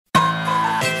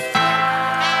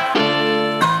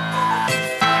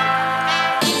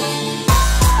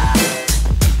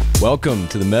Welcome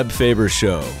to the Faber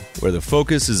Show, where the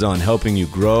focus is on helping you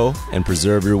grow and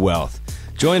preserve your wealth.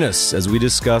 Join us as we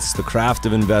discuss the craft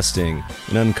of investing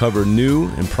and uncover new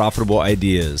and profitable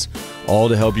ideas, all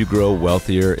to help you grow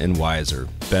wealthier and wiser.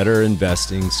 Better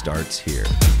investing starts here.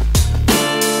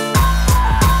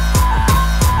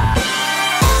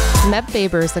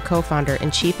 Faber is the co-founder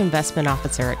and chief investment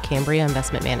officer at Cambria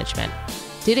Investment Management.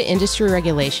 Due to industry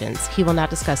regulations, he will not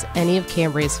discuss any of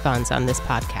Cambria's funds on this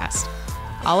podcast.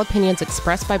 All opinions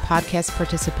expressed by podcast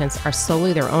participants are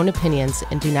solely their own opinions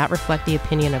and do not reflect the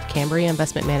opinion of Cambria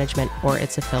Investment Management or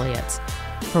its affiliates.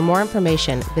 For more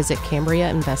information, visit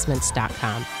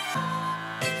CambriaInvestments.com.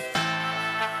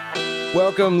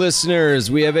 Welcome, listeners.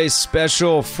 We have a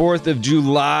special 4th of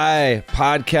July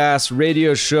podcast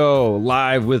radio show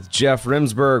live with Jeff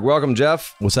Rimsberg. Welcome,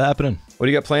 Jeff. What's happening? What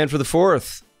do you got planned for the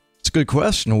 4th? It's a good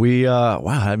question. I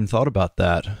haven't thought about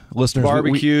that. Listeners,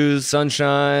 barbecues,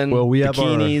 sunshine,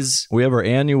 bikinis. We have our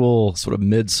annual sort of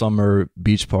midsummer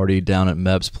beach party down at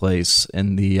Meb's place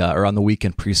on the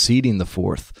weekend preceding the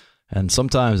 4th. And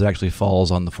sometimes it actually falls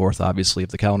on the 4th, obviously, if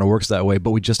the calendar works that way. But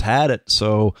we just had it,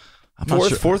 so I'm not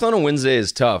sure. 4th on a Wednesday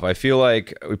is tough. I feel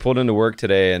like we pulled into work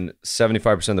today and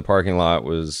 75% of the parking lot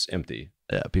was empty.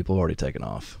 Yeah, people have already taken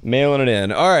off. Mailing it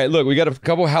in. All right, look, we got a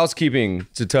couple housekeeping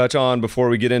to touch on before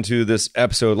we get into this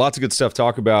episode. Lots of good stuff to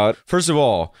talk about. First of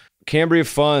all, Cambria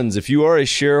Funds, if you are a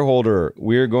shareholder,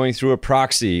 we're going through a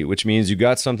proxy, which means you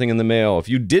got something in the mail. If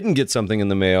you didn't get something in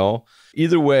the mail,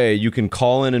 either way, you can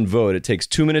call in and vote. It takes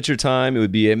 2 minutes of your time. It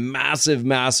would be a massive,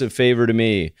 massive favor to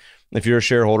me if you're a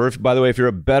shareholder. By the way, if you're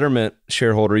a Betterment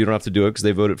shareholder, you don't have to do it because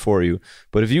they vote it for you.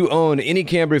 But if you own any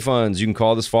Cambria Funds, you can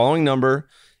call this following number,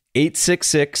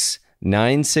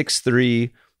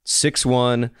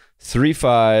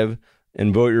 866-963-6135,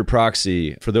 and vote your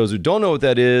proxy. For those who don't know what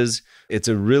that is, it's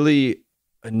a really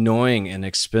annoying and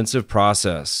expensive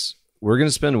process. We're going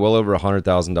to spend well over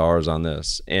 $100,000 on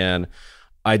this. And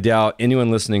I doubt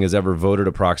anyone listening has ever voted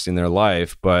a proxy in their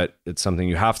life, but it's something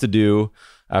you have to do.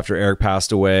 After Eric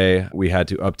passed away, we had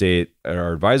to update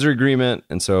our advisory agreement,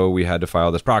 and so we had to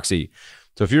file this proxy.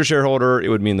 So if you're a shareholder, it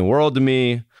would mean the world to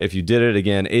me. If you did it,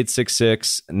 again,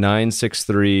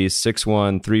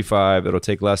 866-963-6135. It'll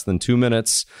take less than 2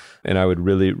 minutes, and I would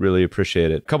really, really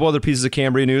appreciate it. A couple other pieces of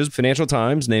Cambria news. Financial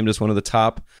Times named us one of the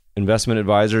top investment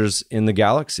advisors in the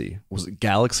galaxy. Was it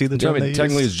Galaxy the term they used?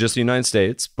 Technically, it's just the United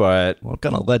States, but... Well,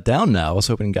 kind of let down now. I was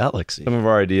hoping Galaxy. Some of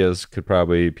our ideas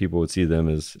people would see them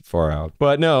as far out.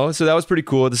 But no, so that was pretty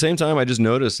cool. At the same time, I just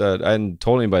noticed that I hadn't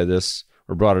told anybody this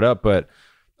or brought it up, but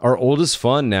our oldest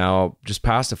fund now just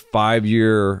passed a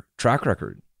 5-year track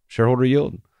record, shareholder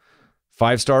yield.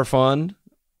 5-star fund.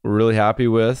 We're really happy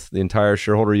with the entire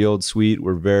shareholder yield suite.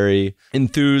 We're very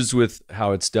enthused with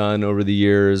how it's done over the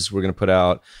years. We're going to put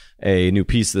out a new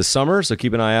piece this summer, so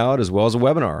keep an eye out, as well as a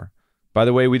webinar. By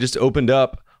the way, we just opened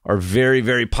up our very,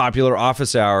 very popular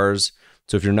office hours.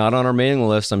 So if you're not on our mailing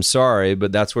list, I'm sorry,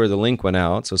 but that's where the link went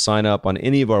out. So sign up on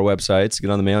any of our websites,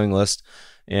 get on the mailing list.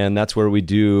 And that's where we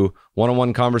do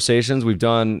one-on-one conversations. Do you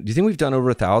think we've done over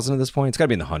 1,000 at this point? It's got to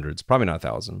be in the hundreds, probably not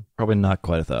 1,000. Probably not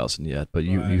quite 1,000 yet, but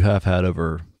you have had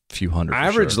over a few hundred. I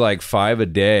average like 5 a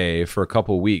day for a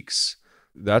couple weeks.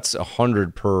 That's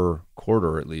 100 per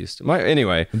quarter at least.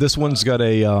 Anyway. This one's got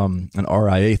an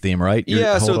RIA theme, right?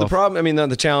 So the problem,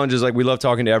 the challenge is like we love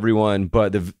talking to everyone,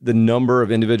 but the number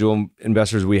of individual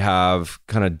investors we have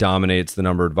kind of dominates the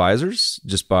number of advisors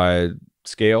just by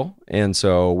scale. And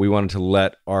so we wanted to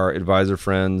let our advisor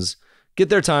friends get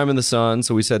their time in the sun.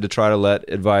 So we said to try to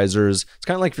let advisors, it's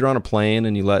kind of like if you're on a plane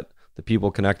and you let the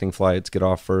people connecting flights get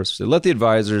off first. So let the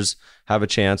advisors have a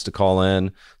chance to call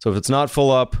in. So if it's not full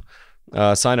up,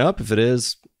 sign up. If it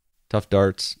is, tough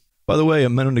darts. By the way, a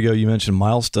minute ago, you mentioned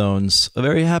milestones. A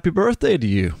very happy birthday to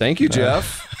you. Thank you,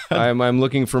 Jeff. I'm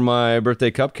looking for my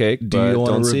birthday cupcake. Do you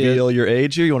want to reveal your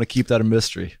age here? You want to keep that a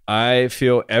mystery? I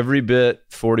feel every bit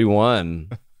 41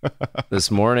 this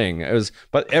morning.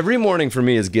 But every morning for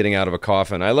me is getting out of a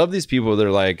coffin. I love these people that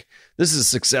are like, this is a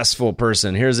successful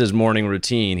person. Here's his morning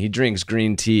routine. He drinks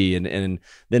green tea and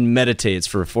then meditates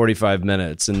for 45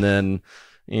 minutes and then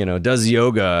does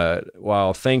yoga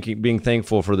while being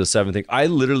thankful for the 7th thing. I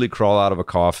literally crawl out of a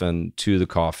coffin to the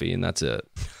coffee, and that's it.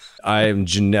 I am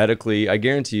genetically, I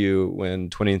guarantee you, when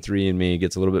 23andMe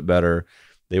gets a little bit better,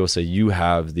 they will say, you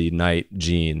have the night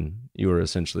gene. You are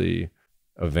essentially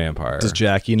a vampire. Does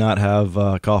Jackie not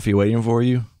have coffee waiting for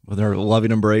you with her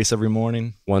loving embrace every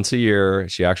morning? Once a year.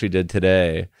 She actually did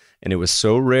today, and it was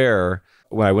so rare.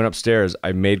 When I went upstairs,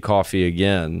 I made coffee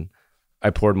again. I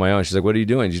poured my own. She's like, what are you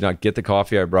doing? Did you not get the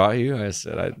coffee I brought you? I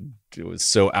said, it was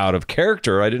so out of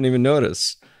character, I didn't even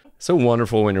notice. So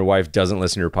wonderful when your wife doesn't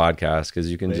listen to your podcast because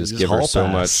you can just give her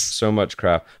so much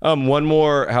crap. One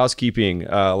more housekeeping.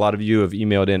 A lot of you have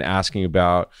emailed in asking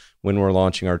about when we're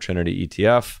launching our Trinity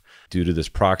ETF. Due to this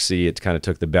proxy, it kind of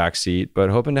took the back seat,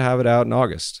 but hoping to have it out in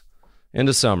August,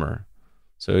 into summer.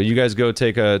 So you guys go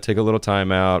take a little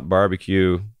time out,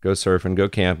 barbecue, go surfing, go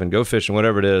camping, go fishing,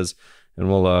 whatever it is, and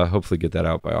we'll hopefully get that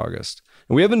out by August.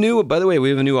 And we have a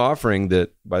new offering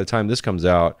that by the time this comes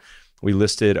out, we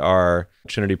listed our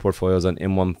Trinity portfolios on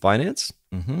M1 Finance,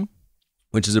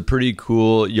 which is a pretty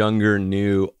cool, younger,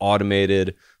 new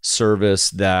automated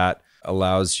service that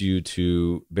allows you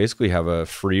to basically have a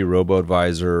free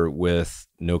robo-advisor with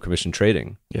no commission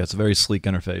trading. Yeah, it's a very sleek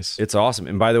interface. It's awesome.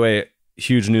 And by the way,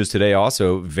 huge news today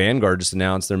also, Vanguard just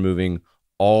announced they're moving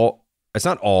all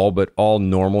normal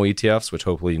ETFs, which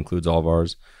hopefully includes all of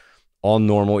ours, all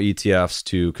normal ETFs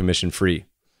to commission free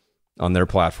on their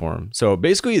platform. So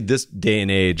basically at this day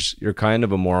and age, you're kind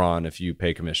of a moron if you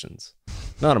pay commissions.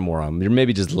 Not a moron, you're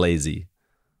maybe just lazy.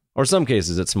 Or some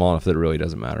cases it's small enough that it really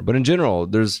doesn't matter. But in general,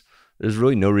 there's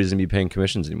really no reason to be paying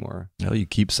commissions anymore. No, you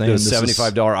keep saying those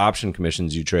 $75 option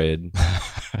commissions you trade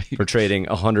for trading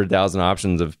 100,000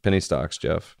 options of penny stocks,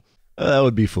 Jeff. That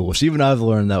would be foolish. Even I've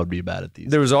learned that would be bad at these.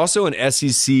 There was also an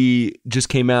SEC just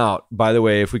came out. By the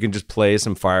way, if we can just play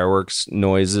some fireworks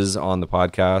noises on the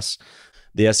podcast,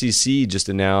 the SEC just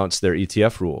announced their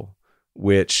ETF rule,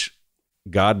 which,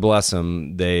 God bless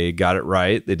them, they got it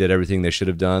right. They did everything they should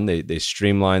have done. They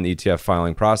streamlined the ETF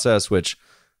filing process, which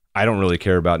I don't really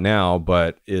care about now,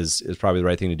 but is probably the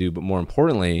right thing to do. But more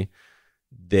importantly,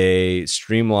 they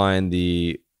streamlined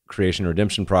the creation and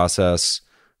redemption process,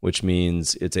 which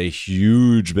means it's a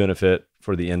huge benefit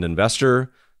for the end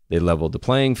investor. They leveled the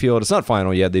playing field. It's not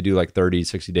final yet. They do like 30,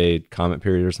 60-day comment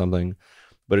period or something,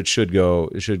 but it should go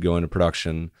into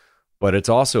production. But it's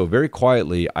also very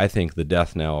quietly, I think, the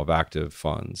death knell of active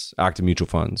mutual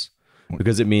funds,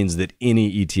 because it means that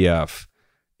any ETF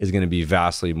is going to be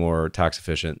vastly more tax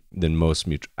efficient than most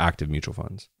active mutual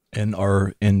funds. And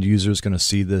are end users going to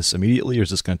see this immediately, or is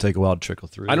this going to take a while to trickle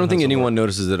through? I don't think anyone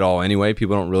notices it at all anyway.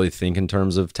 People don't really think in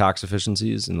terms of tax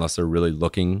efficiencies unless they're really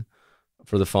looking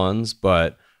for the funds,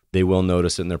 but they will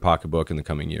notice it in their pocketbook in the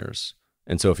coming years.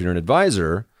 And so if you're an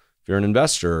advisor, if you're an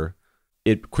investor,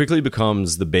 it quickly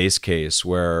becomes the base case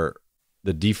where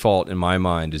the default in my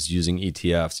mind is using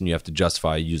ETFs and you have to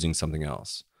justify using something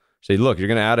else. Say, look, you're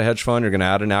going to add a hedge fund, you're going to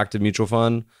add an active mutual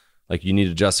fund, like you need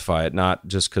to justify it, not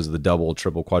just because of the double,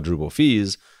 triple, quadruple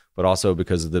fees, but also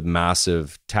because of the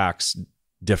massive tax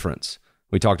difference.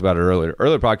 We talked about it earlier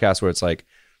podcast where it's like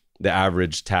the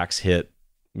average tax hit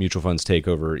mutual funds take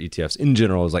over ETFs in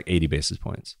general is like 80 basis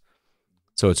points.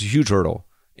 So it's a huge hurdle.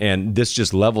 And this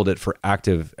just leveled it for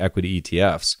active equity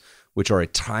ETFs, which are a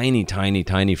tiny, tiny,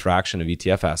 tiny fraction of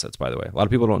ETF assets, by the way. A lot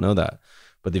of people don't know that.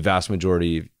 But the vast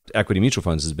majority of equity mutual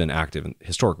funds has been active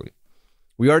historically.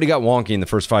 We already got wonky in the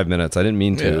first 5 minutes. I didn't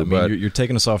mean to, but you're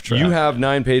taking us off track. You have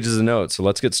 9 pages of notes, so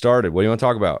let's get started. What do you want to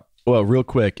talk about? Well, real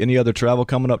quick, any other travel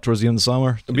coming up towards the end of the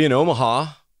summer? It'll be in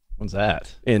Omaha. When's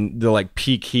that? In the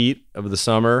peak heat of the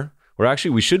summer.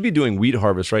 We should be doing wheat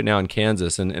harvest right now in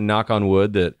Kansas, and knock on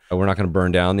wood that we're not going to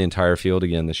burn down the entire field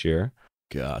again this year.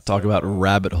 God, talk about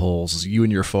rabbit holes, you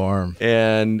and your farm.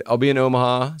 And I'll be in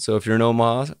Omaha, so if you're in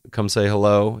Omaha, come say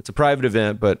hello. It's a private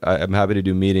event, but I'm happy to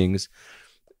do meetings.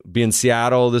 Be in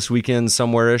Seattle this weekend,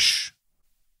 somewhere-ish.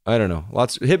 I don't know.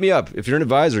 Hit me up. If you're an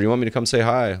advisor, you want me to come say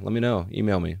hi, let me know.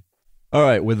 Email me. All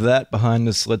right, with that behind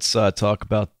us, let's talk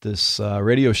about this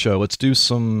radio show. Let's do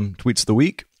some tweets of the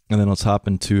week, and then let's hop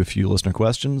into a few listener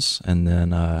questions, and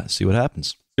then see what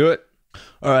happens. Do it.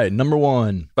 All right, number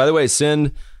 1. By the way,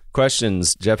 send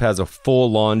questions. Jeff has a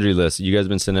full laundry list. You guys have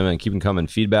been sending them and keep them coming.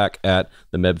 Feedback at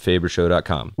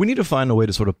themebfabershow.com. We need to find a way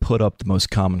to sort of put up the most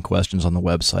common questions on the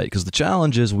website, because the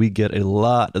challenge is we get a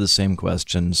lot of the same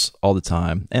questions all the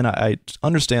time. And I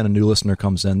understand a new listener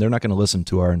comes in. They're not going to listen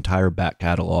to our entire back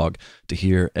catalog to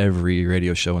hear every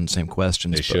radio show and the same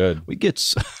questions. They should. We get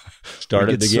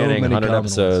started at the beginning, 100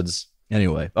 episodes.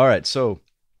 Anyway, all right, so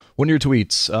one of your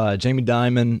tweets, Jamie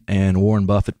Dimon and Warren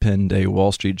Buffett penned a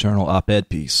Wall Street Journal op-ed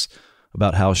piece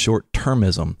about how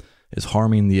short-termism is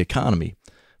harming the economy.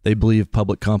 They believe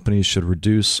public companies should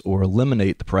reduce or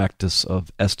eliminate the practice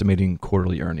of estimating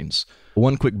quarterly earnings.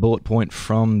 One quick bullet point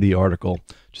from the article,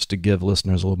 just to give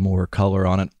listeners a little more color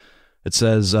on it. It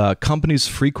says, companies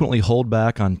frequently hold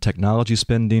back on technology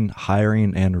spending,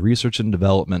 hiring, and research and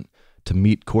development to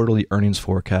meet quarterly earnings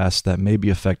forecasts that may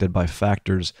be affected by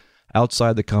factors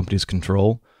outside the company's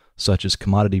control, such as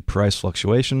commodity price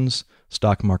fluctuations,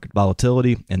 stock market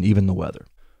volatility, and even the weather.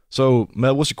 So,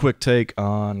 Mel, what's your quick take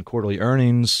on quarterly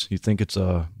earnings? You think it's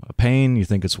a pain? You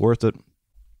think it's worth it?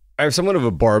 I have somewhat of a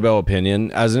barbell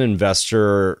opinion. As an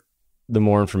investor, the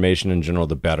more information in general,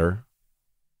 the better.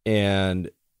 And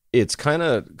it's kind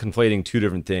of conflating two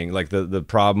different things, like the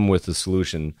problem with the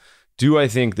solution. Do I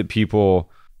think that people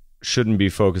shouldn't be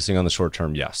focusing on the short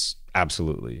term? Yes,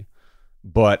 absolutely.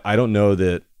 But I don't know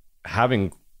that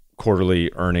having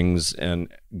quarterly earnings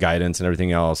and guidance and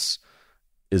everything else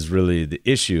is really the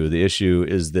issue. The issue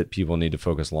is that people need to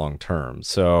focus long term.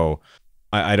 So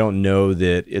I don't know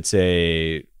that it's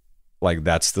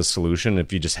that's the solution.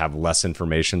 If you just have less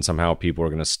information, somehow people are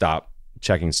going to stop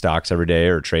checking stocks every day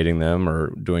or trading them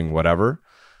or doing whatever.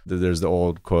 There's the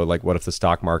old quote, like, what if the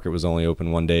stock market was only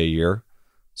open one day a year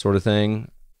sort of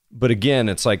thing. But again,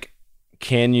 it's like,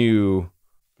 can you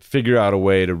figure out a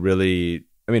way to really,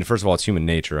 I mean, first of all, it's human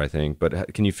nature, I think,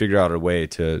 but can you figure out a way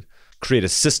to create a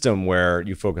system where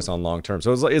you focus on long term?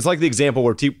 So it's like the example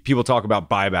where people talk about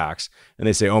buybacks and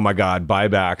they say, oh my God,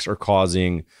 buybacks are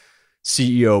causing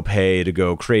CEO pay to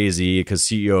go crazy because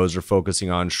CEOs are focusing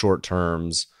on short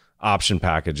terms, option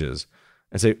packages.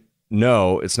 And say,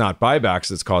 no, it's not buybacks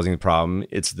that's causing the problem.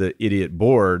 It's the idiot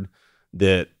board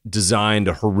that designed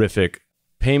a horrific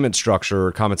payment structure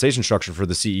or compensation structure for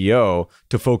the CEO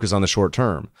to focus on the short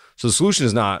term. So the solution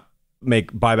is not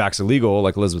make buybacks illegal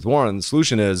like Elizabeth Warren. The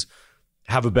solution is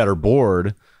have a better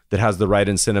board that has the right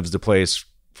incentives to place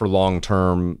for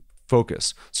long-term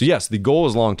focus. So yes, the goal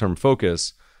is long-term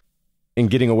focus in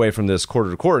getting away from this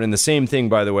quarter to quarter. And the same thing,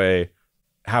 by the way,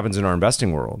 happens in our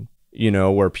investing world,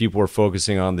 where people are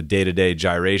focusing on the day-to-day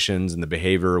gyrations and the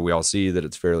behavior. We all see that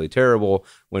it's fairly terrible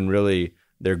when really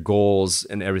their goals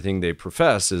and everything they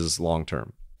profess is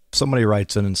long-term. Somebody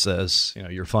writes in and says,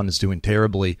 your fund is doing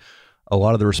terribly. A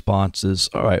lot of the response is,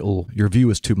 all right, well, your view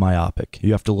is too myopic.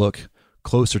 You have to look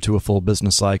closer to a full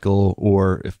business cycle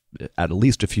or at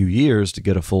least a few years to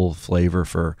get a full flavor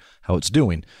for how it's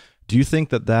doing. Do you think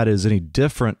that is any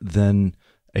different than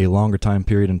a longer time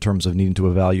period in terms of needing to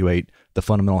evaluate the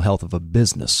fundamental health of a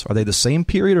business? Are they the same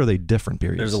period or are they different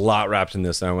periods? There's a lot wrapped in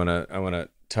this I want to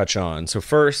touch on. So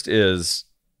first is,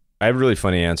 I have a really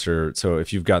funny answer. So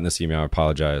if you've gotten this email, I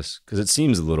apologize because it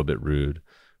seems a little bit rude,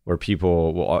 where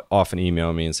people will often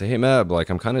email me and say, hey, Meb,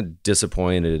 I'm kind of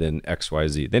disappointed in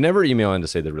XYZ. They never email in to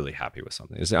say they're really happy with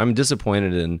something. They say, I'm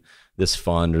disappointed in this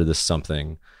fund or this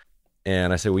something.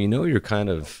 And I say, well,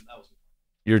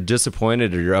 you're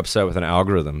disappointed or you're upset with an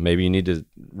algorithm. Maybe you need to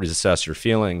reassess your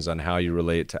feelings on how you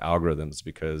relate to algorithms,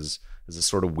 because it's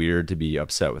sort of weird to be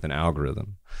upset with an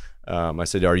algorithm. I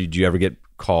said, do you ever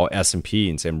call S&P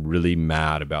and say, I'm really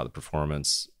mad about the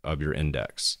performance of your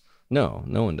index? No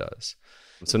one does.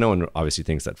 So no one obviously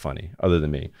thinks that funny other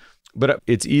than me. But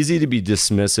it's easy to be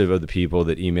dismissive of the people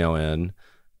that email in.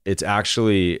 It's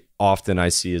actually often I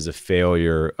see as a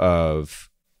failure of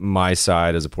my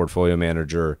side as a portfolio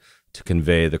manager to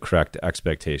convey the correct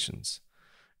expectations.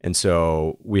 And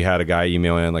so we had a guy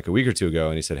email in like a week or two ago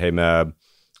and he said, hey, Meb,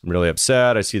 I'm really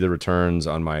upset. I see the returns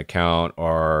on my account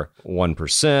are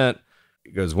 1%.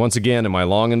 He goes, once again, in my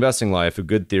long investing life, a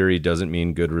good theory doesn't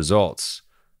mean good results.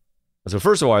 So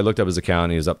first of all, I looked up his account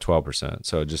and he was up 12%.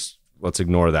 So just let's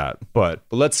ignore that. But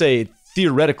let's say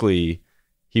theoretically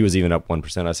he was even up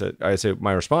 1%. I said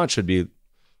my response should be,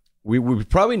 we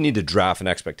probably need to draft an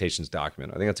expectations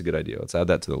document. I think that's a good idea. Let's add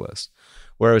that to the list.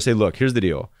 Where I would say, look, here's the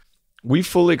deal. We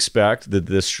fully expect that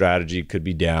this strategy could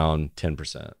be down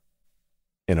 10%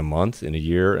 in a month, in a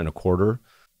year, in a quarter.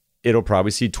 It'll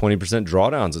probably see 20%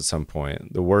 drawdowns at some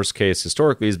point. The worst case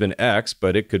historically has been X,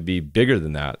 but it could be bigger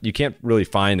than that. You can't really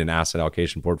find an asset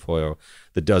allocation portfolio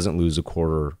that doesn't lose a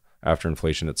quarter after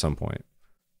inflation at some point.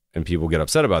 And people get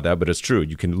upset about that, but it's true.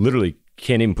 You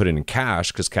can't even put it in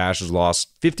cash because cash has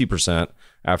lost 50%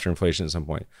 after inflation at some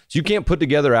point. So you can't put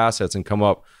together assets and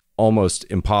almost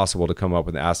impossible to come up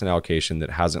with an asset allocation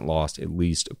that hasn't lost at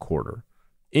least a quarter.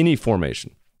 Any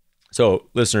formation. So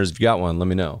listeners, if you got one, let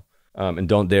me know. And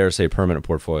don't dare say permanent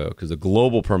portfolio because the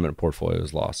global permanent portfolio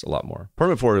has lost a lot more.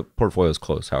 Permanent portfolio is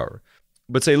close, however.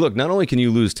 But say, look, not only can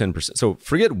you lose 10%, so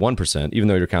forget 1%, even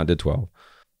though your account did 12,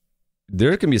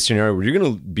 there can be a scenario where you're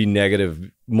going to be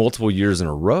negative multiple years in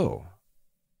a row.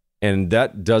 And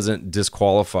that doesn't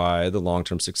disqualify the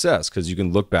long-term success because you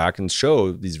can look back and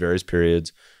show these various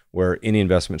periods where any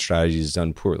investment strategy is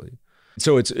done poorly.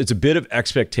 So it's a bit of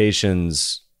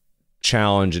expectations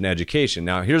challenge and education.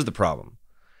 Now, here's the problem.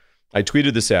 I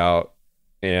tweeted this out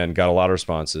and got a lot of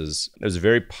responses. There's a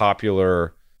very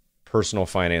popular personal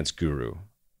finance guru.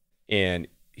 And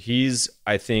he's,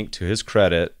 I think, to his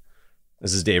credit,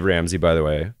 this is Dave Ramsey, by the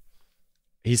way.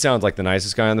 He sounds like the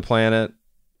nicest guy on the planet.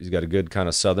 He's got a good kind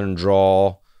of southern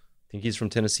drawl. I think he's from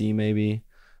Tennessee, maybe.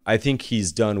 I think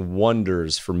he's done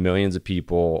wonders for millions of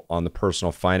people on the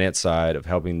personal finance side of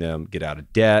helping them get out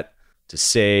of debt, to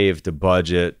save, to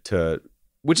budget,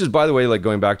 which is, by the way, like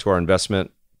going back to our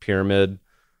investment pyramid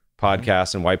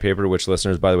podcast and white paper, which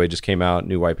listeners, by the way, just came out,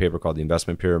 new white paper called the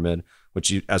Investment Pyramid, which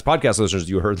you, as podcast listeners,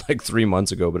 you heard like 3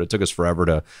 months ago, but it took us forever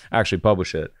to actually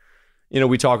publish it.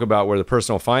 We talk about where the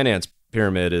personal finance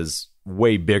pyramid is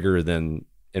way bigger than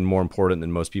and more important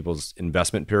than most people's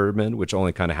investment pyramid, which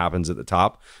only kind of happens at the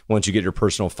top. Once you get your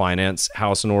personal finance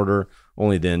house in order,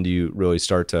 only then do you really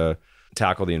start to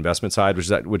tackle the investment side,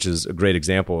 which is a great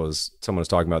example. As someone was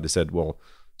talking about, they said, well,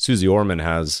 Susie Orman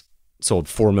has sold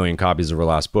 4 million copies of her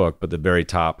last book, but the very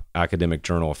top academic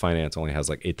journal of finance only has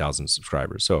like 8,000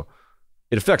 subscribers. So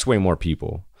it affects way more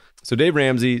people. So Dave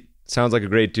Ramsey sounds like a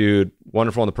great dude,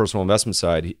 wonderful on the personal investment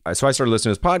side. So I started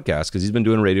listening to his podcast because he's been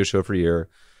doing a radio show for a year.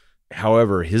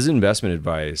 However, his investment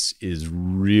advice is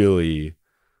really,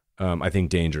 I think,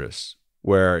 dangerous.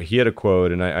 Where he had a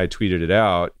quote, and I tweeted it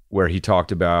out, where he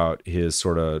talked about his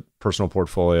sort of personal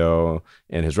portfolio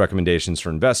and his recommendations for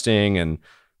investing. And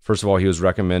first of all, he was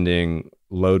recommending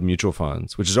load mutual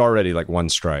funds, which is already like one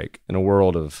strike. In a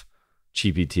world of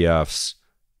cheap ETFs,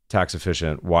 tax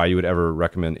efficient, why you would ever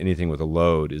recommend anything with a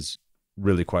load is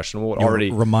really questionable.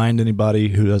 Already remind anybody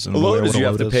who doesn't know what a load is. You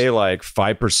have to is. pay like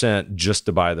 5% just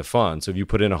to buy the fund. So if you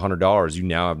put in $100, you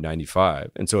now have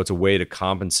 95. And so it's a way to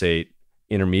compensate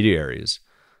intermediaries.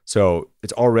 So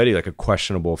it's already like a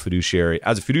questionable fiduciary.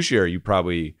 As a fiduciary, you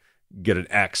probably get an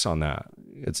X on that.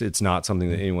 It's not something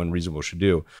that anyone reasonable should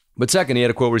do. But second, he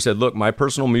had a quote where he said, look, my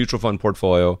personal mutual fund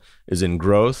portfolio is in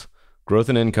growth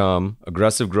and income,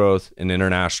 aggressive growth, and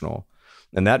international.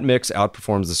 And that mix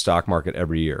outperforms the stock market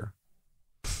every year.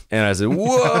 And I said,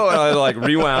 whoa, and I like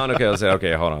rewound. Okay, I said,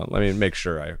 okay, hold on. Let me make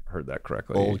sure I heard that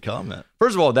correctly. Bold comment.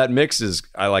 First of all, that mix is,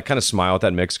 I like kind of smile at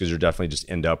that mix because you're definitely just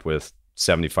end up with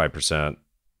 75%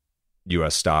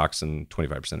 US stocks and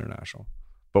 25% international.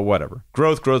 But whatever.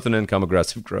 Growth and income,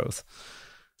 aggressive growth.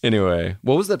 Anyway,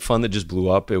 what was that fund that just blew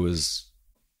up? It was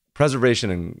Preservation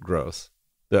and Growth,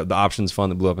 the options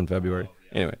fund that blew up in February.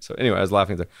 Anyway, I was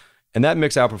laughing there. And that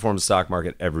mix outperforms the stock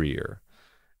market every year.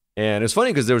 And it's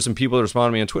funny because there were some people that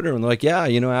responded to me on Twitter and they're like, yeah,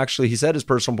 actually he said his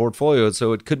personal portfolio,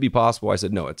 so it could be possible. I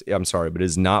said, no, I'm sorry, but it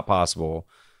is not possible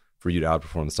for you to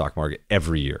outperform the stock market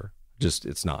every year. Just,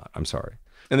 it's not. I'm sorry.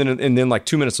 And then like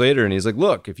 2 minutes later, and he's like,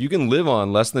 look, if you can live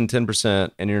on less than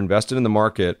 10% and you're invested in the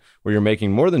market where you're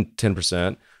making more than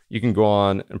 10%, you can go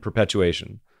on in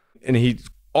perpetuation. And he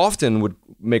often would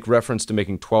make reference to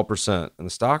making 12% in the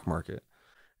stock market.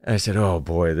 And I said, oh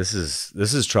boy, this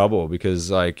is trouble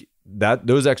because like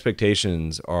those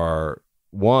expectations are,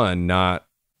 one, not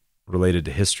related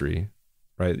to history,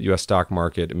 right? The US stock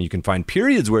market, I mean, you can find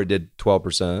periods where it did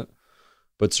 12%,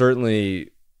 but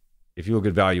certainly if you look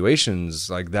at valuations,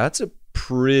 like that's a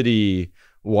pretty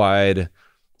wide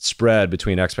spread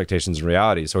between expectations and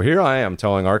reality. So here I am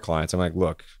telling our clients, I'm like,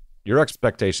 look, your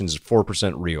expectations is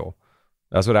 4% real.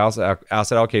 That's what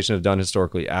asset allocation have done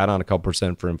historically. Add on a couple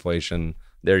percent for inflation.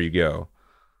 There you go.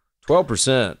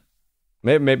 12%.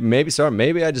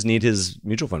 Maybe I just need his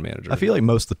mutual fund manager. I feel like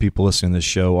most of the people listening to this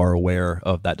show are aware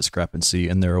of that discrepancy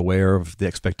and they're aware of the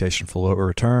expectation for lower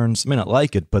returns. They may not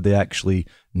like it, but they actually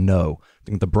know. I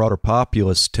think the broader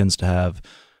populace tends to have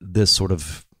this sort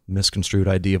of misconstrued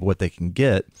idea of what they can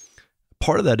get.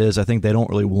 Part of that is I think they don't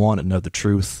really want to know the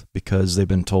truth because they've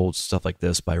been told stuff like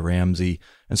this by Ramsey.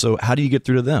 And so how do you get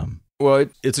through to them? Well,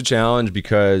 it's a challenge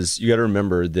because you got to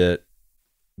remember that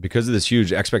because of this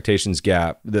huge expectations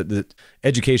gap, the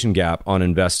education gap on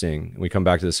investing, we come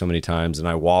back to this so many times, and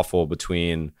I waffle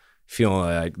between feeling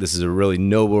like this is a really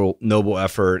noble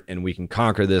effort and we can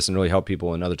conquer this and really help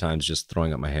people, and other times just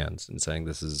throwing up my hands and saying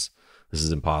this is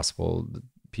impossible.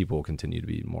 People continue to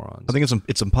be morons. I think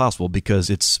it's impossible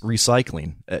because it's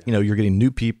recycling. You're getting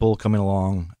new people coming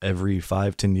along every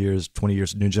 5, 10 years, 20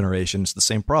 years, new generations, the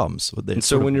same problems. And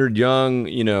so when you're young,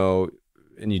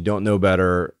 and you don't know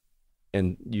better,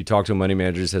 and you talk to a money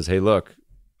manager who says, hey, look,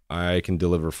 I can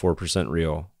deliver 4%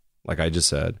 real, like I just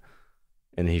said.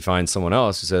 And he finds someone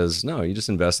else who says, no, you just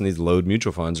invest in these load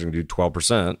mutual funds, you're going to do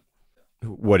 12%.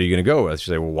 What are you going to go with?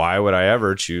 You say, well, why would I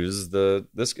ever choose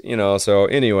this? So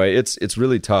anyway, it's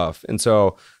really tough. And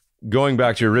so going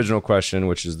back to your original question,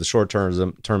 which is the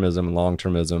short-termism and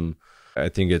long-termism, I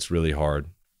think it's really hard.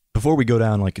 Before we go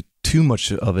down like too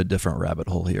much of a different rabbit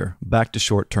hole here, back to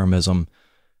short-termism,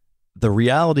 the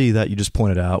reality that you just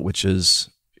pointed out, which is,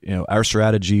 our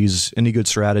strategies, any good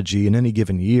strategy in any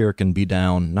given year can be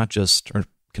down,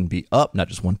 can be up, not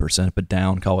just 1%, but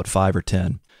down, call it 5 or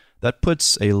 10. That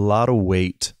puts a lot of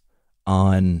weight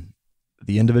on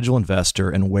the individual investor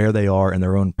and where they are in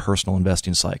their own personal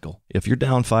investing cycle. If you're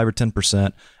down 5 or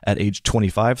 10% at age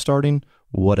 25 starting,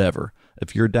 whatever.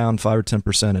 If you're down 5 or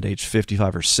 10% at age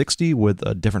 55 or 60 with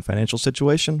a different financial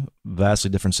situation, vastly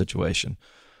different situation.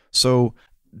 So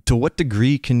to what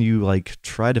degree can you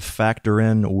try to factor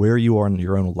in where you are in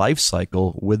your own life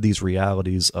cycle with these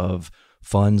realities of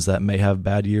funds that may have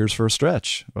bad years for a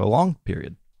stretch or a long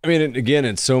period? I mean, again,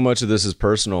 it's so much of this is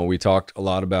personal. We talked a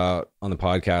lot about on the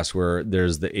podcast where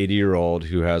there's the 80-year-old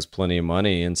who has plenty of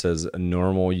money and says a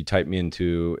normal, you type me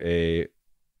into a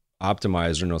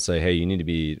optimizer and it'll say, hey, you need to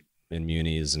be in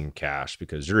munis and cash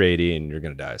because you're 80 and you're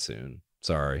going to die soon.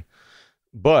 Sorry.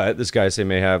 But this guy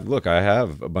may have, look, I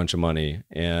have a bunch of money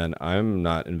and I'm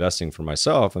not investing for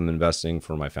myself. I'm investing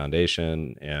for my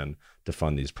foundation and to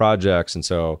fund these projects. And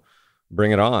so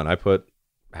bring it on. I put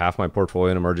half my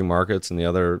portfolio in emerging markets and the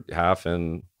other half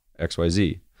in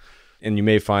XYZ. And you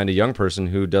may find a young person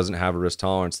who doesn't have a risk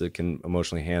tolerance that can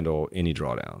emotionally handle any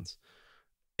drawdowns.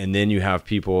 And then you have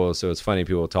people, so it's funny,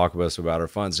 people talk with us about our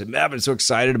funds. Say, Matt, I'm so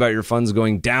excited about your funds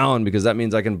going down because that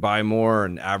means I can buy more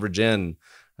and average in.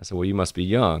 I said, well, you must be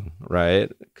young, right?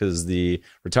 Because the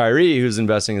retiree who's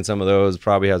investing in some of those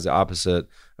probably has the opposite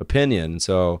opinion.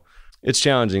 So it's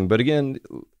challenging. But again,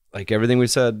 like everything we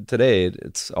said today,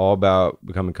 it's all about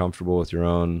becoming comfortable with your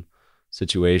own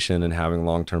situation and having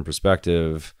long-term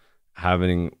perspective,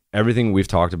 having everything we've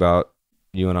talked about,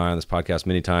 you and I on this podcast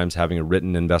many times, having a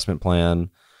written investment plan,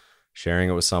 sharing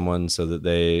it with someone so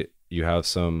that you have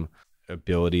some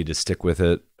ability to stick with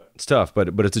it. It's tough, but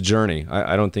it's a journey.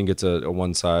 I don't think it's a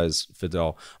one size fits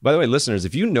all. By the way, listeners,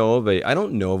 if you know of I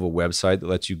don't know of a website that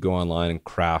lets you go online and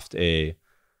craft a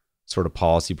sort of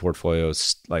policy portfolio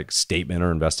like statement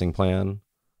or investing plan.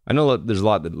 I know that there's a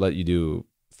lot that let you do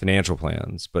financial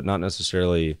plans, but not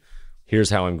necessarily here's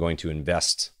how I'm going to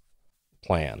invest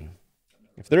plan.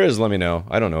 If there is, let me know.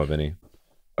 I don't know of any.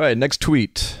 All right, next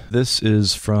tweet. This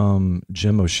is from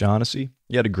Jim O'Shaughnessy.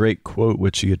 He had a great quote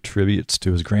which he attributes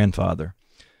to his grandfather.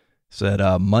 He said,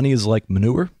 money is like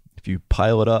manure. If you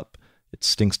pile it up, it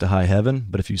stinks to high heaven,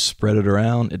 but if you spread it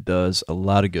around, it does a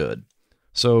lot of good.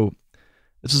 So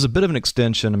this is a bit of an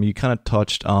extension. I mean, you kind of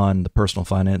touched on the personal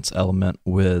finance element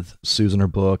with Susan, her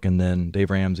book, and then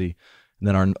Dave Ramsey, and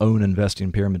then our own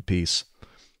investing pyramid piece.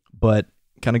 But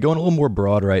kind of going a little more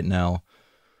broad right now,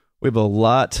 we have a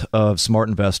lot of smart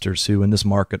investors who in this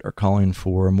market are calling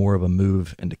for more of a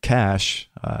move into cash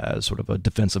as sort of a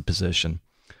defensive position.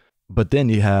 But then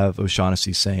you have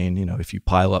O'Shaughnessy saying, if you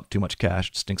pile up too much cash,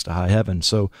 it stinks to high heaven.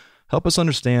 So help us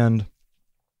understand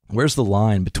where's the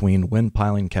line between when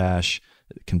piling cash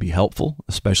can be helpful,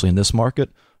 especially in this market,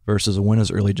 versus when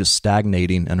is really just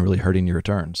stagnating and really hurting your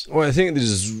returns. Well, I think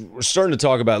we're starting to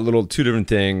talk about two different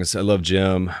things. I love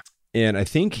Jim. And I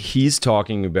think he's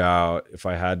talking about, if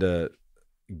I had to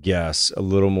guess, a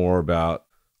little more about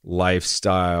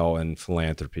lifestyle and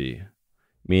philanthropy.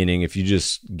 Meaning if you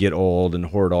just get old and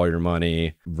hoard all your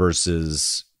money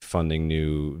versus funding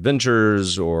new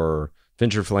ventures or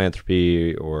venture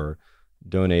philanthropy or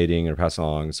donating or passing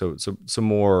along. So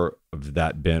more of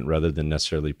that bent rather than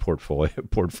necessarily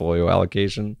portfolio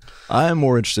allocation. I am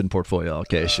more interested in portfolio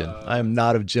allocation. I am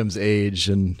not of Jim's age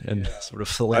and sort of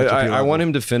philanthropy. I want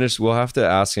him to finish. We'll have to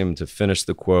ask him to finish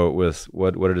the quote with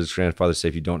what did his grandfather say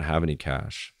if you don't have any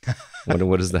cash? How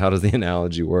does the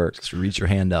analogy work? Just reach your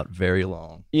hand out very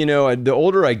long. The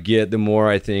older I get, the more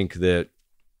I think that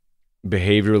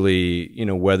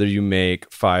behaviorally, whether you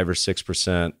make 5 or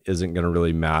 6% isn't going to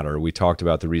really matter. We talked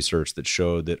about the research that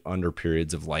showed that under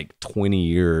periods of 20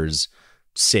 years,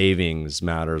 savings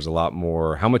matters a lot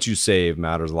more. How much you save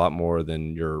matters a lot more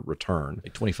than your return.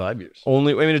 25 years.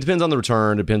 It depends on the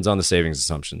return, depends on the savings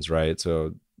assumptions, right?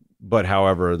 So, but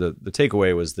however, the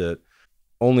takeaway was that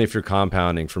only if you're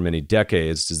compounding for many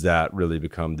decades does that really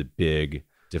become the big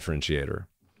differentiator.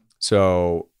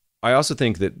 So I also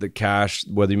think that the cash,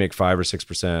 whether you make 5 or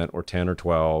 6% or 10 or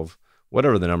 12,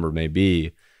 whatever the number may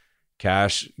be,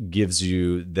 cash gives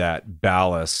you that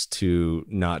ballast to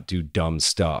not do dumb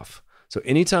stuff. So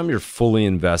anytime you're fully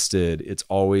invested, it's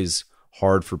always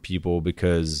hard for people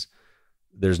because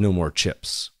there's no more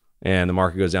chips. And the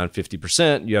market goes down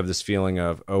 50%, you have this feeling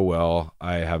of, oh, well,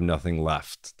 I have nothing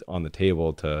left on the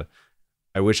table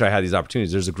I wish I had these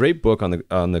opportunities. There's a great book on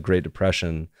the Great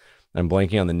Depression. I'm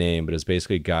blanking on the name, but it's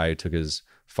basically a guy who took his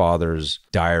father's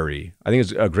diary. I think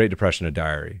it's a Great Depression, a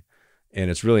diary.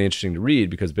 And it's really interesting to read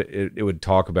because it would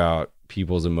talk about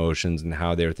people's emotions and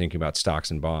how they were thinking about stocks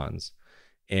and bonds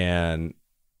and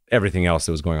everything else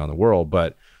that was going on in the world.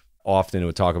 But often it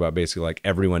would talk about basically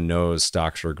everyone knows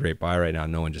stocks are a great buy right now.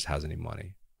 No one just has any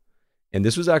money. And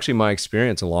this was actually my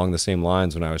experience along the same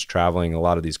lines when I was traveling a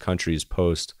lot of these countries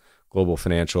post global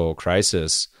financial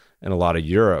crisis and a lot of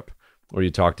Europe, where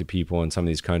you talk to people in some of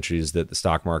these countries that the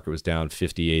stock market was down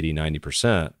 50, 80,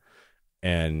 90%,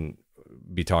 and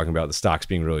be talking about the stocks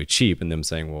being really cheap and them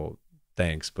saying, well,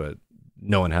 thanks, but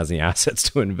no one has any assets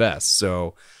to invest.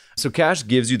 So cash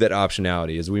gives you that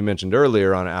optionality. As we mentioned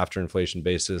earlier, on an after inflation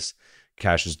basis,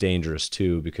 cash is dangerous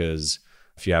too, because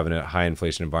if you have a high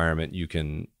inflation environment, you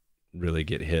can really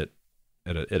get hit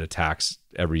at a tax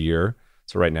every year.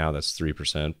 So right now that's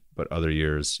 3%, but other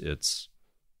years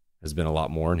has been a lot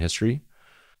more in history.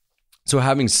 So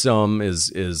having some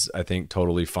is I think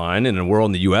totally fine. And we're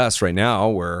in the US right now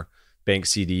where bank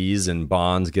CDs and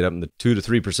bonds get up in the 2 to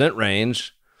 3%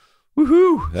 range.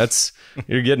 Woohoo!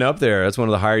 You're getting up there. That's one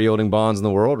of the higher yielding bonds in the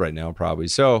world right now, probably.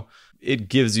 So it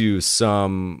gives you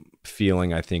some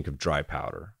feeling, I think, of dry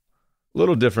powder. A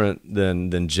little different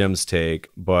than Jim's take,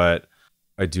 but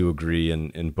I do agree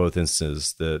in both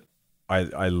instances that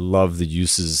I love the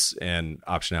uses and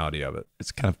optionality of it.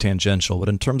 It's kind of tangential, but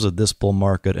in terms of this bull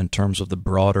market, in terms of the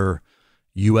broader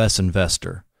U.S.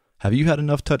 investor, have you had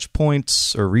enough touch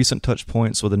points or recent touch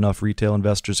points with enough retail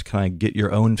investors to kind of get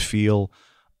your own feel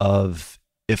of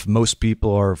if most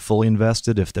people are fully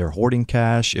invested, if they're hoarding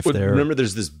cash, Remember,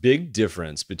 there's this big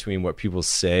difference between what people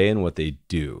say and what they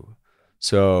do.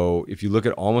 So if you look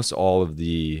at almost all of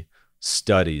the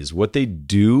studies, what they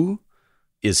do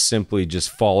is simply just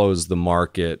follows the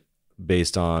market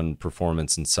based on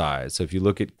performance and size. So if you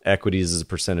look at equities as a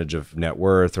percentage of net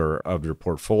worth or of your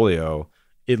portfolio,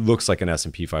 it looks like an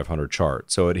S&P 500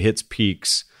 chart. So it hits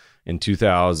peaks in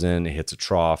 2000, it hits a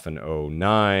trough in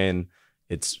 2009.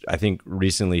 It's, I think,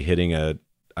 recently hitting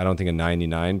I don't think a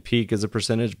 99 peak as a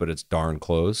percentage, but it's darn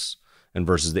close. And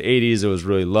versus the 80s, it was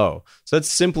really low. So that's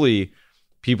simply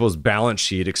people's balance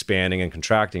sheet expanding and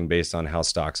contracting based on how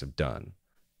stocks have done.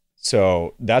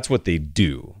 So that's what they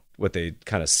do. What they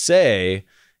kind of say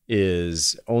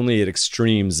is only at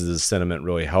extremes is the sentiment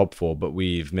really helpful. But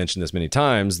we've mentioned this many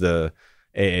times, the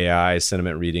AAI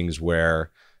sentiment readings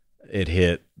where it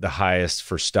hit the highest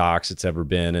for stocks it's ever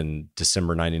been in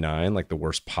December 99, like the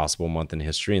worst possible month in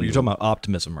history. And you're talking about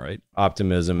optimism, right?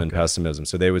 Optimism and pessimism.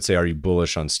 So they would say, are you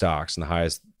bullish on stocks? And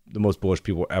the most bullish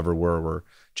people ever were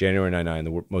January 99.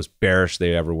 The most bearish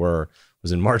they ever were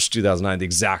was in March 2009, the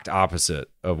exact opposite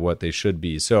of what they should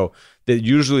be. So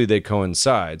usually they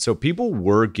coincide. So people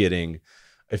were getting,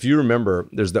 if you remember,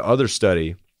 there's the other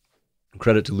study,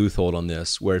 credit to Leuthold on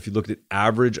this, where if you looked at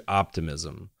average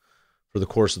optimism for the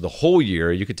course of the whole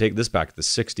year, you could take this back to the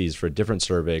 60s for a different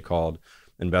survey called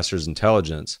Investors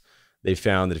Intelligence. They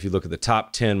found that if you look at the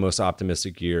top 10 most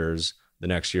optimistic years, the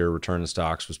next year return in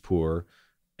stocks was poor.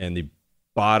 And the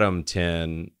bottom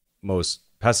 10 most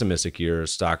pessimistic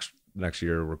years, stocks next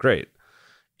year were great.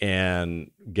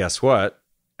 And guess what?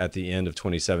 At the end of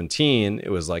 2017, it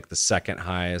was like the second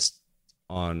highest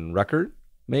on record,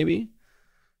 maybe.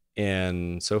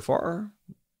 And so far,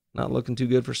 not looking too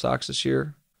good for stocks this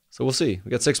year. So we'll see.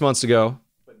 We got 6 months to go.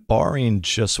 Barring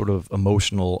just sort of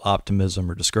emotional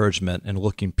optimism or discouragement and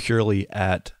looking purely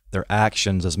at their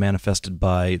actions as manifested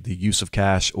by the use of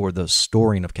cash or the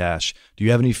storing of cash, do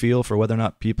you have any feel for whether or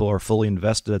not people are fully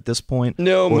invested at this point?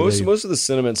 No, most of the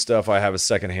sentiment stuff I have is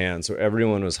secondhand. So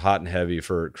everyone was hot and heavy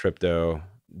for crypto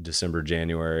December,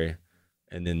 January.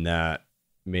 And then that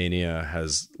mania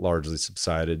has largely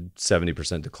subsided.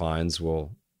 70% declines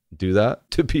will do that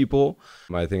to people.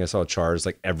 I think I saw charts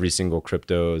like every single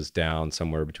crypto is down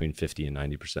somewhere between 50 and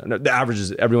 90%. No, the average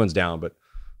is everyone's down, but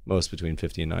most between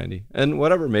 50 and 90. And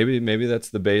whatever, maybe that's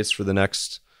the base for the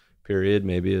next period.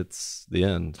 Maybe it's the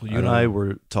end. Well, you and I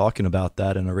were talking about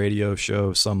that in a radio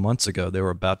show some months ago. They were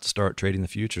about to start trading the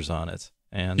futures on it.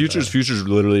 And futures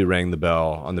literally rang the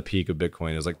bell on the peak of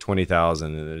Bitcoin. It was like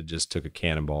 20,000 and it just took a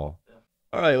cannonball.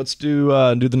 All right, let's do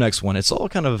the next one. It's all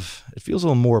kind of, it feels a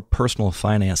little more personal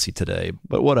financy today,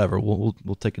 but whatever. We'll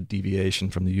take a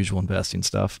deviation from the usual investing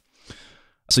stuff.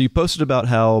 So you posted about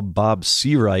how Bob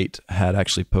Seawright had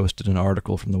actually posted an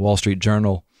article from the Wall Street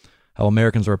Journal, how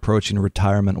Americans are approaching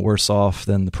retirement worse off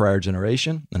than the prior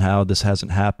generation, and how this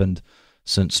hasn't happened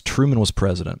since Truman was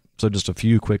president. So just a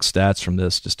few quick stats from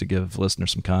this, just to give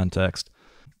listeners some context.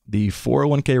 The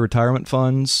 401k retirement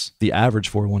funds, the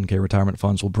average 401k retirement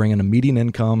funds will bring in a median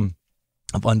income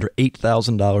of under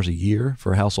 $8,000 a year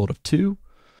for a household of two.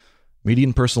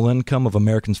 Median personal income of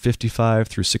Americans 55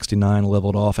 through 69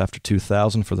 leveled off after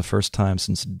 2000 for the first time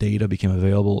since data became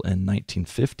available in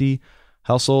 1950.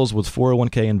 Households with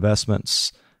 401k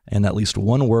investments and at least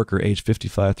one worker aged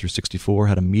 55 through 64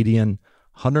 had a median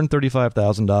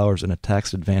 $135,000 in a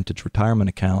tax-advantaged retirement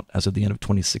account as of the end of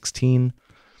 2016.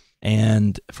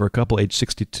 And for a couple age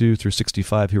 62 through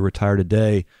 65 who retire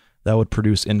today, that would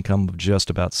produce income of just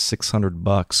about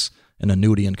 $600 in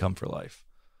annuity income for life.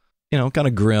 Kind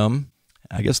of grim.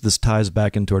 I guess this ties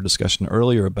back into our discussion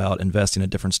earlier about investing at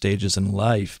different stages in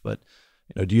life. But,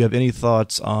 do you have any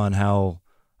thoughts on how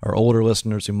our older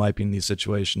listeners who might be in these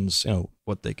situations,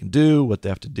 what they can do, what they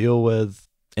have to deal with?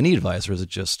 Any advice, or is it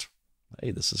just,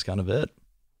 hey, this is kind of it?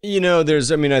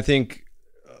 I think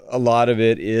a lot of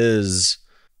it is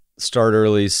start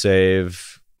early,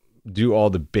 save, do all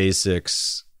the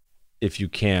basics if you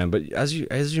can. But as you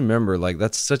remember, like,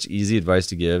 that's such easy advice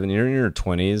to give, and you're in your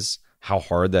 20s, how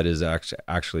hard that is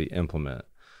actually implement.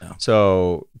 Yeah.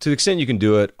 So to the extent you can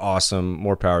do it, awesome,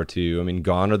 more power to you. I mean,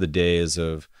 gone are the days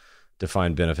of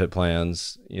defined benefit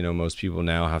plans. Most people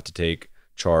now have to take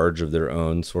charge of their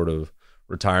own sort of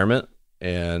retirement,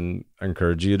 and I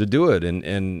encourage you to do it.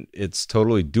 And it's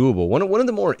totally doable. One of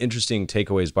the more interesting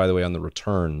takeaways, by the way, on the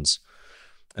returns,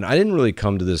 and I didn't really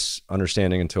come to this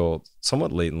understanding until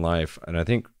somewhat late in life, and I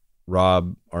think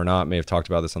Rob Arnott may have talked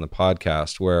about this on the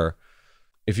podcast, where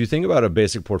if you think about a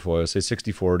basic portfolio, say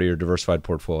 60-40 or diversified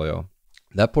portfolio,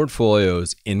 that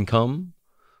portfolio's income,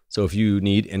 so if you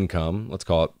need income, let's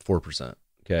call it 4%,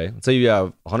 okay? Let's say you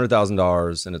have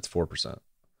 $100,000 and it's 4%.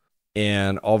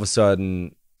 And all of a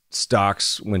sudden,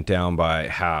 stocks went down by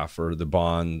half, or the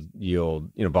bond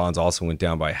yield, bonds also went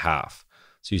down by half.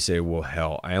 So you say, well,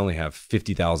 hell, I only have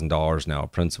 $50,000 now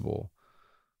principal.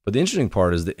 But the interesting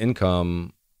part is the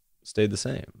income stayed the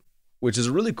same, which is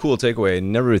a really cool takeaway. I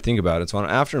never really think about it. So on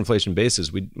an after inflation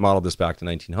basis, we modeled this back to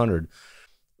 1900.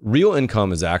 Real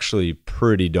income is actually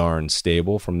pretty darn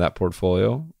stable from that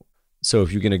portfolio. So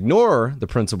if you can ignore the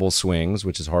principal swings,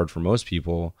 which is hard for most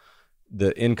people,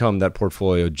 the income that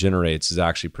portfolio generates is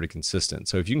actually pretty consistent.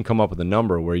 So if you can come up with a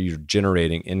number where you're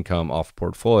generating income off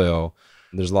portfolio,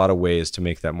 there's a lot of ways to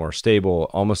make that more stable,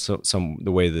 almost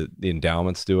the way that the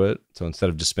endowments do it. So instead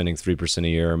of just spending 3% a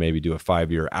year, maybe do a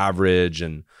 5-year average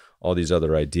and all these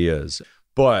other ideas.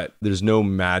 But there's no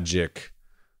magic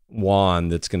wand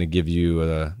that's going to give you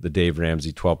the Dave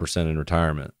Ramsey 12% in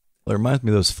retirement. Well, it reminds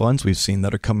me of those funds we've seen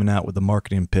that are coming out with the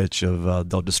marketing pitch of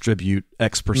they'll distribute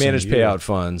X%. Managed payout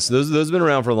funds. Those have been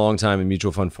around for a long time in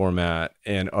mutual fund format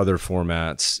and other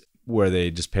formats where they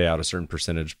just pay out a certain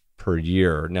percentage per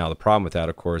year. Now, the problem with that,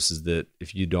 of course, is that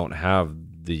if you don't have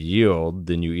the yield,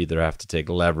 then you either have to take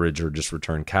leverage or just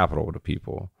return capital to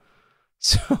people.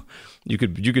 So you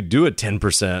could do a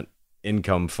 10%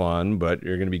 income fund, but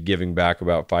you're going to be giving back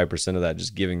about 5% of that,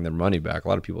 just giving their money back. A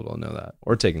lot of people don't know that,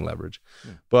 or taking leverage.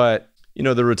 Yeah. But,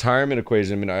 the retirement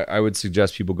equation, I would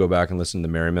suggest people go back and listen to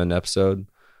the Merriman episode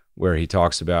where he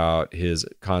talks about his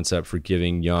concept for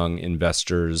giving young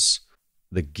investors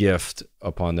the gift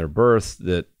upon their birth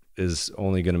that is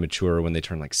only going to mature when they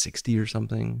turn like 60 or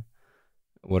something,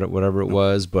 whatever it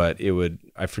was. But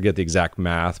I forget the exact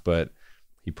math, but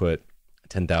he put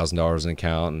 $10,000 in an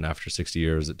account, and after 60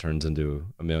 years, it turns into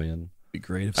 $1 million. Be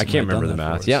great if I can't remember the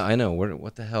math. Yeah, I know.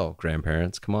 What the hell,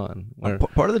 grandparents? Come on.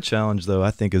 Part of the challenge, though,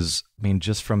 I think is,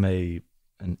 just from an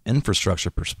infrastructure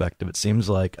perspective, it seems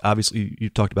like, obviously, you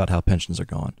talked about how pensions are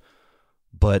gone,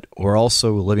 but we're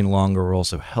also living longer, we're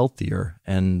also healthier,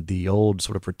 and the old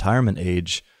sort of retirement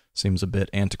age seems a bit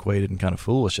antiquated and kind of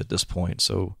foolish at this point.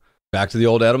 So back to the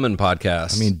old Edelman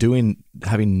podcast.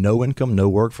 Having no income, no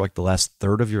work for like the last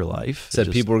third of your life.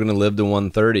 Said people are going to live to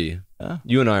 130.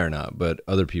 You and I are not, but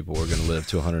other people are going to live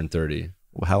to 130.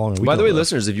 Well, how long are we By the way,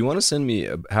 listeners, if you want to send me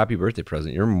a happy birthday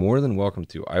present, you're more than welcome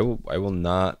to. I will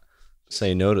not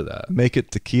say no to that. Make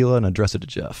it tequila and address it to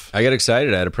Jeff. I got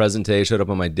excited. I had a present today, showed up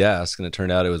on my desk, and it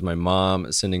turned out it was my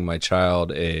mom sending my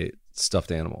child a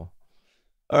stuffed animal.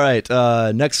 All right,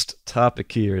 next topic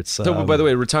here. It's so. By the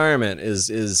way, retirement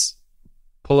is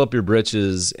pull up your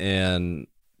britches and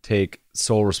take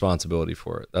sole responsibility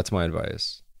for it. That's my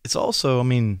advice. It's also,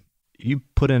 you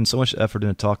put in so much effort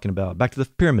into talking about, back to the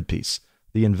pyramid piece,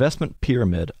 the investment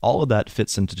pyramid, all of that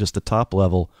fits into just the top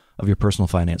level of your personal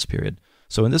finance period.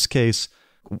 So in this case,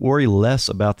 worry less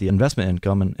about the investment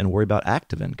income and worry about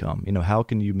active income. How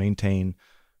can you maintain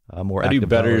more active? How do you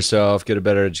better yourself, get a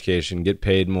better education, get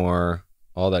paid more,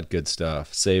 all that good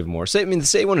stuff, save more.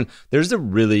 There's a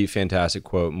really fantastic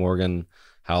quote, Morgan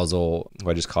Housel, who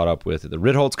I just caught up with at the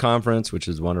Ritholtz conference, which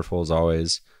is wonderful as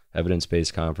always,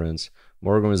 evidence-based conference.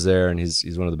 Morgan was there, and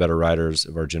he's one of the better writers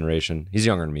of our generation. He's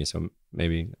younger than me, so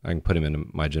maybe I can put him into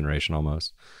my generation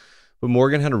almost. But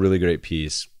Morgan had a really great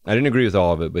piece. I didn't agree with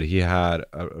all of it, but he had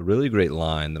a really great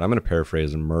line that I'm going to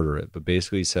paraphrase and murder it, but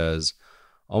basically says,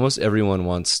 almost everyone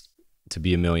wants to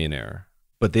be a millionaire,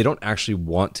 but they don't actually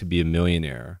want to be a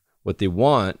millionaire. What they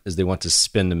want is they want to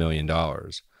spend $1 million.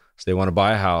 So they want to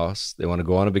buy a house, they want to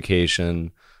go on a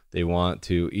vacation, they want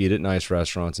to eat at nice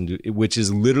restaurants, which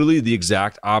is literally the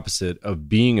exact opposite of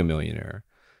being a millionaire.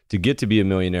 To get to be a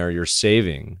millionaire, you're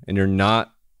saving and you're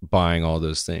not buying all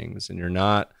those things, and you're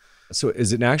not. So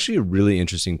is it actually a really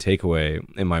interesting takeaway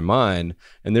in my mind?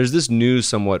 And there's this new,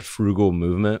 somewhat frugal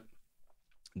movement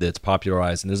that's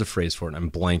popularized, and there's a phrase for it, and I'm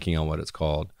blanking on what it's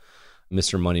called.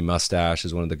 Mr. Money Mustache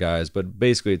is one of the guys, but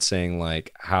basically it's saying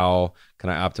like, how can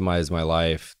I optimize my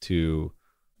life to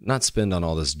not spend on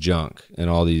all this junk and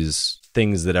all these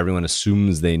things that everyone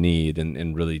assumes they need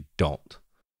and really don't.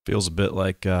 Feels a bit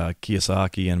like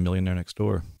Kiyosaki and Millionaire Next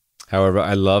Door. However,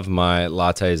 I love my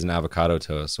lattes and avocado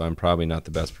toast, so I'm probably not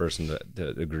the best person to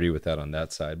agree with that on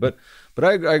that side. But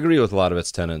I agree with a lot of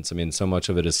its tenets. I mean, so much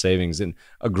of it is savings. And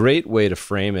a great way to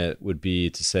frame it would be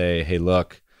to say, hey,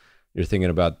 look, you're thinking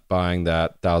about buying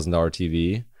that $1,000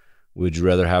 TV. Would you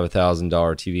rather have a $1,000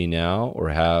 TV now or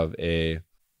have a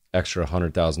extra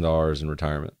 $100,000 in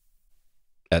retirement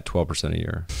at 12% a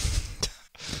year?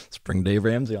 Bring Dave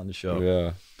Ramsey on the show.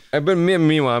 Yeah. But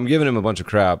meanwhile, I'm giving him a bunch of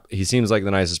crap. He seems like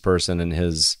the nicest person, and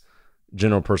his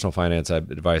general personal finance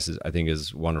advice I think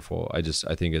is wonderful. I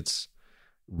think it's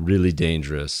really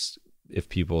dangerous if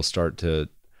people start to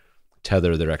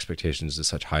tether their expectations to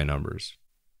such high numbers.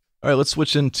 All right, let's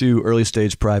switch into early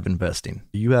stage private investing.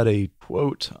 You had a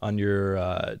quote on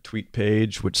your tweet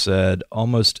page which said,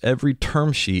 almost every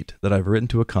term sheet that I've written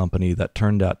to a company that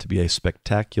turned out to be a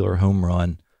spectacular home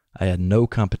run, I had no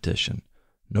competition.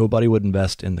 Nobody would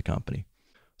invest in the company.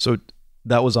 So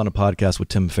that was on a podcast with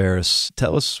Tim Ferriss.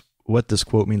 Tell us what this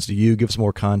quote means to you. Give us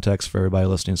more context for everybody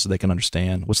listening so they can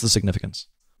understand. What's the significance?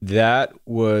 That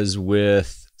was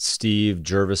with Steve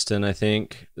Jerviston, I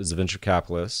think, is a venture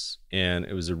capitalist. And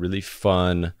it was a really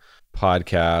fun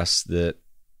podcast that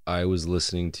I was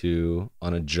listening to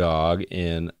on a jog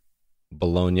in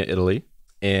Bologna, Italy,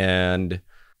 and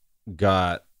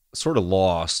got sort of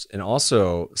lost, and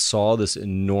also saw this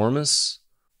enormous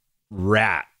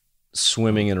rat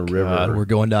swimming in a river. We're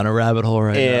going down a rabbit hole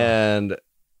right now. And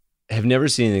have never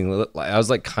seen anything. I was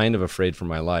like kind of afraid for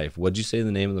my life. What'd you say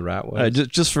the name of the rat was?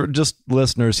 Just for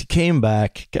listeners, he came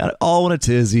back, got all in a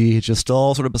tizzy, just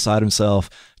all sort of beside himself.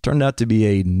 Turned out to be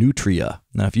a nutria.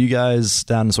 Now, if you guys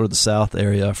down in sort of the South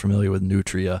area are familiar with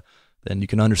nutria, then you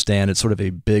can understand it's sort of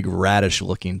a big radish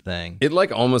looking thing. It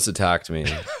like almost attacked me.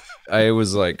 I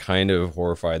was like kind of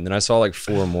horrified. And then I saw like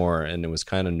 4 more and it was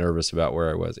kind of nervous about where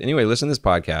I was. Anyway, listen to this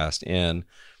podcast, and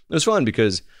it was fun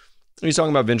because he's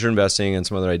talking about venture investing and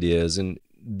some other ideas. And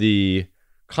the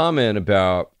comment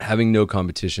about having no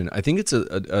competition, I think it's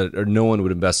or no one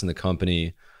would invest in the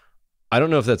company. I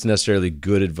don't know if that's necessarily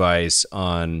good advice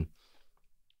on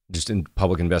just in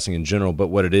public investing in general, but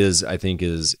what it is, I think,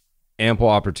 is ample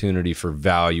opportunity for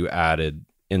value added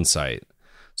insight.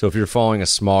 So if you're following a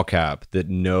small cap that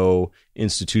no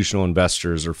institutional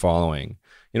investors are following,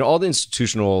 all the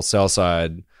institutional sell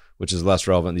side, which is less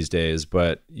relevant these days,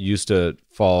 but used to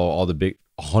follow all the big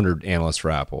 100 analysts for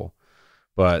Apple.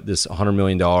 But this $100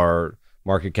 million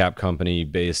market cap company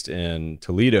based in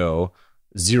Toledo,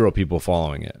 0 people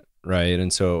following it, right?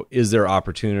 And so is there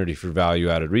opportunity for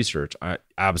value-added research?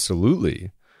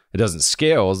 Absolutely. It doesn't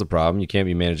scale is the problem. You can't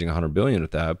be managing $100 billion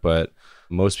with that, but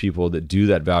most people that do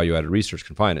that value-added research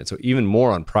can find it. So even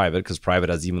more on private, because private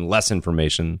has even less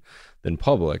information than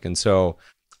public. And so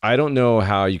I don't know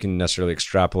how you can necessarily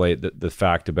extrapolate the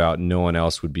fact about no one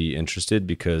else would be interested,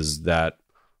 because that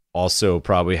also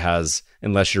probably has,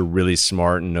 unless you're really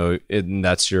smart and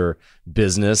that's your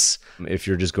business. If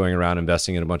you're just going around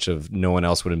investing in a bunch of no one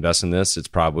else would invest in this, it's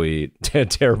probably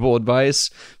terrible advice,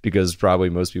 because probably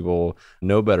most people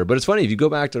know better. But it's funny, if you go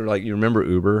back to like, you remember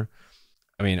Uber?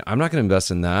 I mean, I'm not going to invest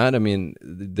in that. I mean,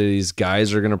 these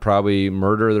guys are going to probably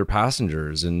murder their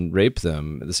passengers and rape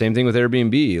them. The same thing with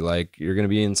Airbnb. Like, you're going to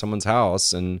be in someone's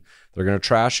house and they're going to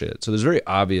trash it. So there's very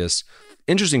obvious,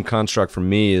 interesting construct for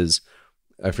me is,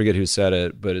 I forget who said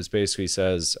it, but it basically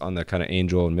says on the kind of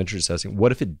angel and venture testing,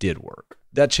 what if it did work?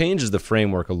 That changes the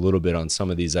framework a little bit on some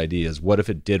of these ideas. What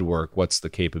if it did work? What's the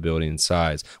capability and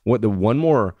size? The one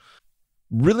more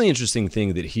really interesting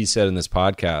thing that he said in this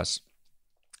podcast,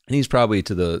 and he's probably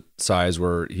to the size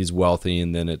where he's wealthy,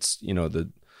 and then it's, the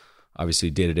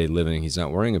obviously day-to-day living he's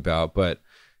not worrying about, but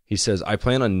he says, I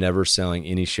plan on never selling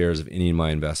any shares of any of my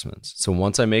investments. So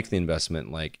once I make the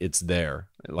investment, like, it's there.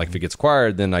 Like, if it gets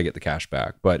acquired, then I get the cash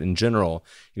back. But in general,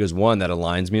 he goes, one, that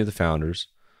aligns me with the founders.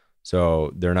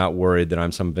 So they're not worried that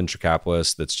I'm some venture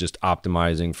capitalist that's just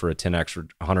optimizing for a 10x or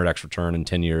 100x return in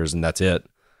 10 years, and that's it.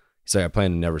 He's like, I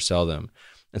plan to never sell them.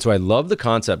 And so I love the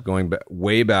concept going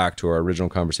way back to our original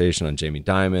conversation on Jamie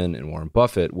Dimon and Warren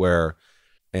Buffett, where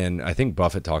And I think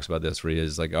Buffett talks about this, where he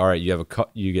is like, all right,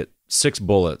 you get 6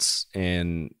 bullets,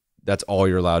 and that's all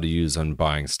you're allowed to use on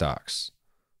buying stocks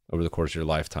over the course of your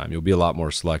lifetime. You'll be a lot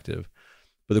more selective.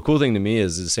 But the cool thing to me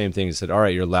is the same thing. He said, all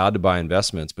right, you're allowed to buy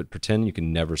investments, but pretend you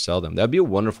can never sell them. That'd be a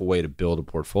wonderful way to build a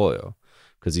portfolio,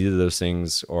 because either of those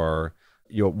things are,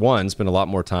 one, spend a lot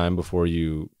more time before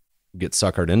you get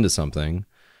suckered into something,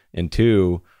 and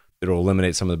 2, it'll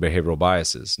eliminate some of the behavioral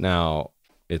biases. Now,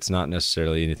 it's not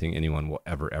necessarily anything anyone will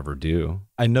ever do.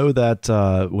 I know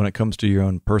that when it comes to your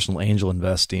own personal angel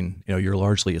investing, you're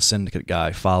largely a syndicate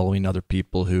guy, following other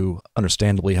people who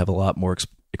understandably have a lot more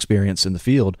experience in the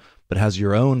field. But has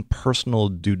your own personal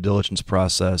due diligence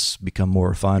process become more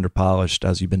refined or polished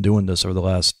as you've been doing this over the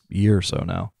last year or so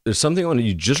now? There's something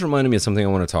you just reminded me of something I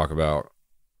want to talk about.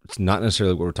 It's not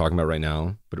necessarily what we're talking about right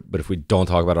now, but if we don't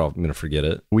talk about it, I'm going to forget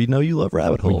it. We know you love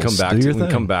rabbit holes. We can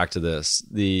come back to this.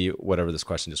 Whatever this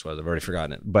question just was, I've already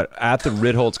forgotten it. But at the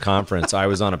Ritholtz conference, I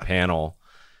was on a panel,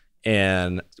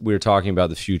 and we were talking about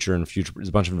the future and future. There's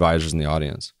a bunch of advisors in the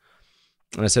audience.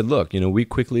 And I said, look, we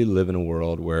quickly live in a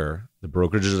world where the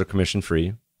brokerages are commission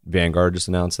free. Vanguard just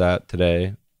announced that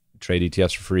today. Trade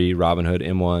ETFs for free, Robinhood,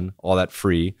 M1, all that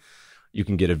free. You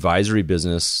can get advisory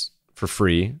business for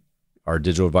free. Our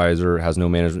digital advisor has no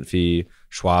management fee.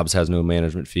 Schwab's has no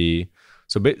management fee.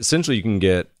 So essentially you can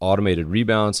get automated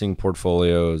rebalancing,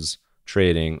 portfolios,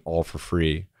 trading, all for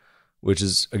free, which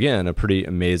is, again, a pretty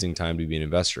amazing time to be an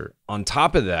investor. On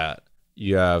top of that,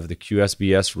 you have the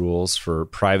QSBS rules for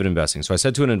private investing. So I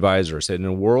said to an advisor, I said, in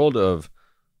a world of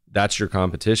that's your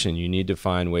competition, you need to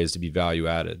find ways to be value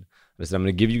added. I said, I'm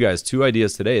going to give you guys 2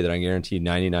 ideas today that I guarantee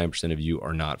 99% of you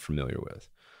are not familiar with.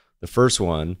 The first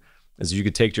one is you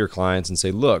could take to your clients and say,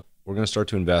 look, we're going to start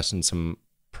to invest in some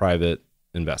private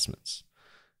investments.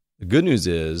 The good news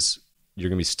is you're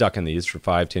going to be stuck in these for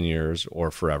 5, 10 years or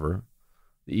forever.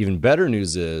 The even better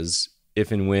news is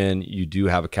if and when you do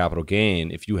have a capital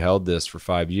gain, if you held this for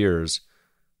 5 years,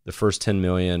 the first 10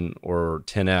 million or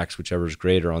 10x, whichever is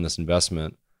greater on this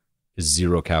investment, is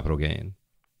 0 capital gain.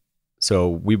 So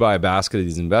we buy a basket of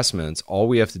these investments. All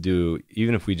we have to do,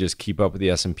 even if we just keep up with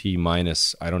the S&P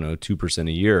minus, 2%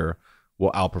 a year,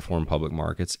 we'll outperform public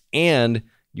markets, and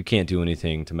you can't do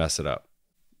anything to mess it up.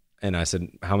 And I said,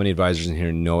 how many advisors in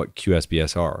here know what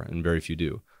QSBS are? And very few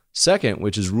do. Second,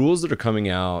 which is rules that are coming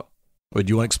out. Would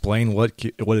you want to explain what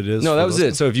it is? No, that was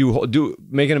it. So if you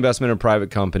make an investment in a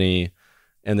private company,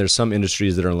 and there's some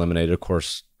industries that are eliminated, of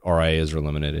course, RIAs are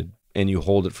eliminated, and you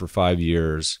hold it for 5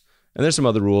 years. And there's some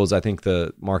other rules. I think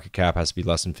the market cap has to be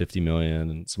less than 50 million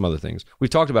and some other things. We've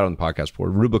talked about it on the podcast before.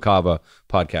 Rubikava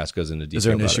podcast goes into detail. Is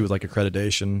there an issue with like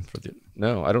accreditation?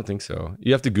 No, I don't think so.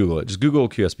 You have to Google it. Just Google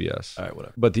QSBS. All right,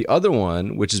 whatever. But the other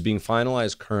one, which is being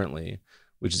finalized currently,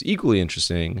 which is equally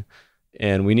interesting,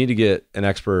 and we need to get an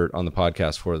expert on the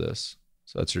podcast for this.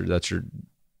 So that's your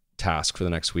task for the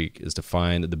next week, is to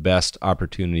find the best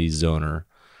opportunity zoner.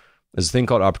 There's a thing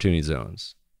called opportunity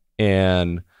zones.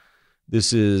 And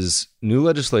this is new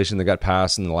legislation that got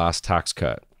passed in the last tax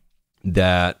cut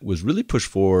that was really pushed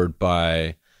forward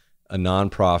by a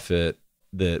nonprofit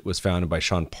that was founded by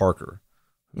Sean Parker,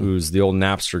 who's the old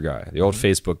Napster guy, the old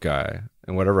Facebook guy,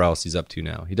 and whatever else he's up to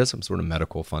now. He does some sort of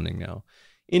medical funding now.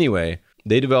 Anyway,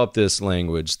 they developed this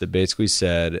language that basically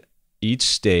said each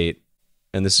state,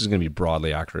 and this is going to be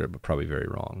broadly accurate, but probably very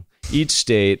wrong. Each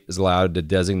state is allowed to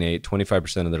designate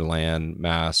 25% of their land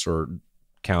mass or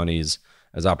counties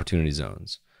as opportunity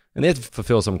zones. And they have to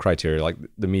fulfill some criteria, like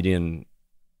the median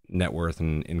net worth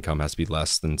and income has to be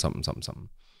less than something.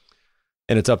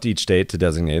 And it's up to each state to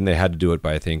designate. And they had to do it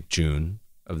by, I think, June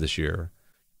of this year.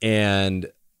 And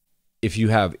if you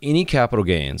have any capital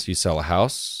gains, you sell a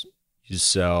house, you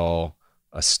sell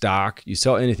a stock, you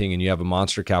sell anything, and you have a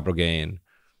monster capital gain,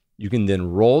 you can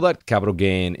then roll that capital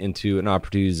gain into an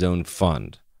opportunity zone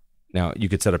fund. Now, you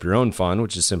could set up your own fund,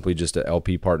 which is simply just an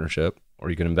LP partnership, or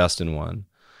you can invest in one.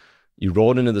 You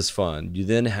roll it into this fund. You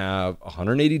then have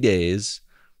 180 days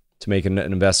to make an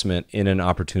investment in an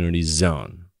opportunity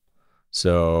zone.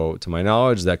 So to my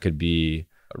knowledge, that could be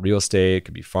real estate, it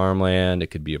could be farmland, it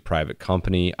could be a private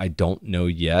company. I don't know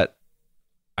yet.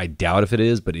 I doubt if it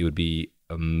is, but it would be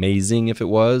amazing if it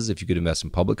was, if you could invest in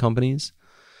public companies.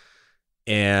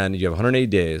 And you have 180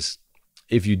 days.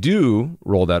 If you do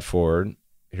roll that forward,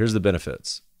 here's the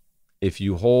benefits. If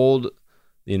you hold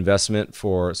the investment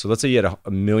for, so let's say you had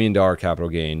 $1 million capital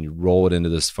gain, you roll it into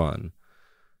this fund.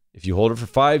 If you hold it for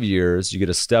 5 years, you get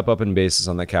a step up in basis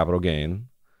on that capital gain.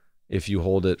 If you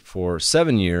hold it for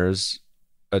 7 years,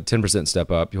 a 10% step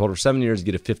up. You hold it for 7 years, you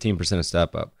get a 15%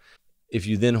 step up. If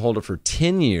you then hold it for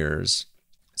 10 years,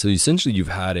 so essentially you've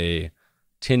had a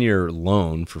 10-year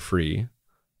loan for free,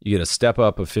 you get a step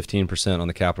up of 15% on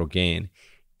the capital gain.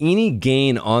 Any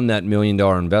gain on that $1 million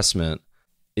investment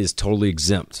is totally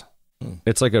exempt.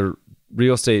 It's like a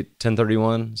real estate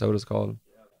 1031. Is that what it's called?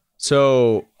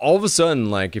 So all of a sudden,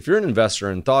 like if you're an investor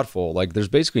and thoughtful, like there's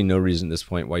basically no reason at this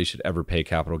point why you should ever pay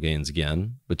capital gains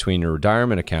again between your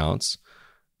retirement accounts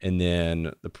and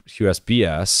then the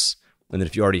QSBS. And then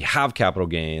if you already have capital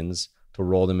gains, to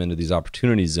roll them into these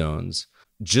opportunity zones.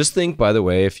 Just think, by the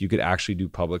way, if you could actually do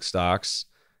public stocks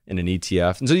in an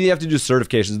ETF. And so you have to do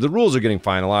certifications. The rules are getting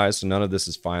finalized, so none of this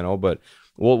is final, but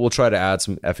we'll try to add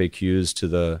some FAQs to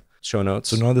the show notes.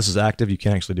 So none of this is active. You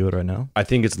can't actually do it right now? I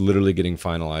think it's literally getting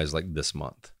finalized like this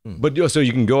month. But so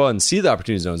you can go out and see the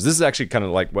opportunity zones. This is actually kind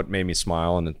of like what made me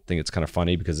smile, and I think it's kind of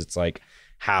funny because it's like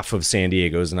half of San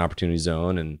Diego is an opportunity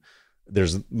zone, and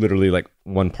there's literally like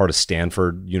one part of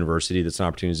Stanford University that's an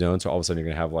opportunity zone. So all of a sudden you're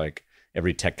going to have like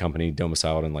every tech company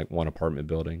domiciled in like one apartment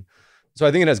building. So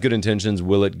I think it has good intentions.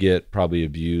 Will it get probably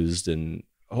abused? And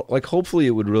like hopefully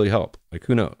it would really help. Like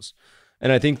who knows?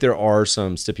 And I think there are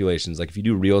some stipulations. Like if you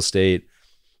do real estate,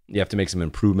 you have to make some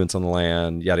improvements on the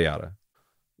land, yada, yada.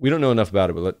 We don't know enough about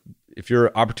it, but if you're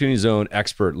an opportunity zone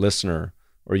expert listener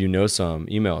or you know some,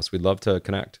 email us. We'd love to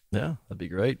connect. Yeah, that'd be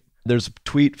great. There's a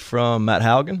tweet from Matt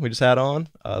Haugen we just had on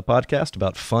the podcast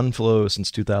about fund flow since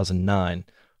 2009.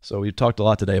 So we talked a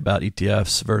lot today about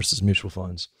ETFs versus mutual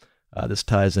funds. This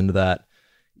ties into that.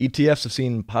 ETFs have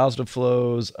seen positive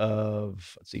flows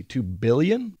of, $2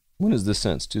 billion. When is this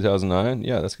since? 2009?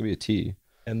 Yeah, that's going to be a T.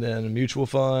 And then mutual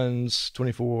funds,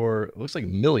 24, it looks like a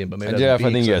million, but maybe Jeff, that's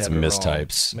I think you had some wrong.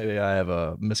 mistypes. Maybe I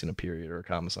have missing a period or a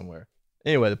comma somewhere.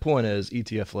 Anyway, the point is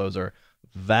ETF flows are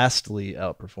vastly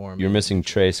outperforming. You're missing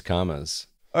trace commas.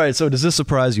 All right, so does this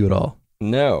surprise you at all?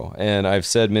 No, and I've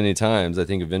said many times, I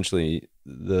think eventually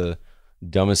the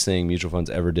dumbest thing mutual funds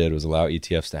ever did was allow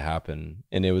ETFs to happen.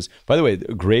 And it was, by the way,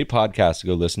 a great podcast to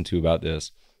go listen to about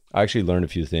this. I actually learned a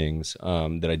few things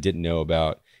that I didn't know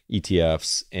about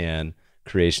ETFs and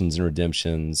creations and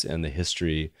redemptions and the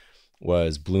history.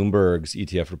 Was Bloomberg's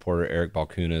ETF reporter Eric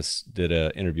Balchunas did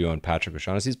an interview on Patrick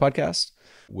O'Shaughnessy's podcast,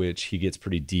 which he gets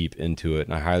pretty deep into it.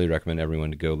 And I highly recommend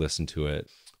everyone to go listen to it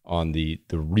on the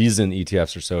reason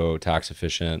ETFs are so tax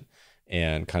efficient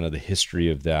and kind of the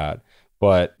history of that.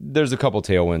 But there's a couple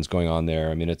tailwinds going on there.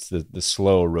 I mean, it's the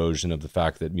slow erosion of the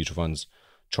fact that mutual funds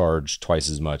charge twice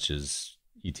as much as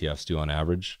ETFs do on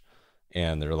average,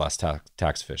 and they're less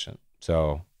tax efficient.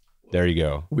 So there you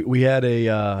go. We had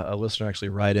a listener actually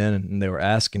write in, and they were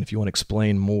asking if you want to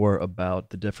explain more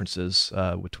about the differences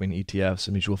between ETFs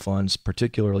and mutual funds,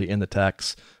 particularly in the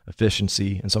tax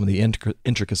efficiency and some of the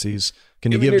intricacies.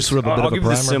 Can you give sort of a bit of a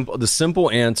primer? The simple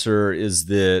answer is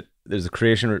that there's a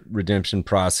creation redemption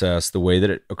process. The way that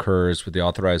it occurs with the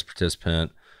authorized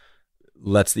participant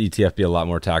lets the ETF be a lot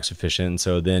more tax efficient. And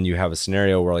so then you have a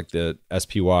scenario where like the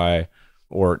SPY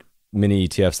or many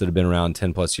ETFs that have been around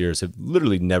 10 plus years have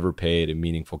literally never paid a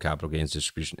meaningful capital gains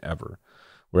distribution ever.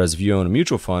 Whereas if you own a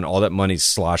mutual fund, all that money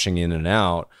sloshing in and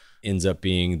out ends up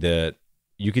being that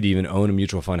you could even own a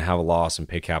mutual fund, have a loss, and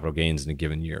pay capital gains in a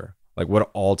given year. Like what an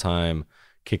all-time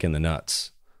kick in the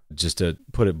nuts, just to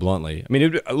put it bluntly. I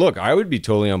mean, look, I would be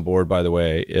totally on board, by the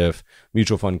way, if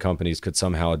mutual fund companies could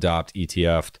somehow adopt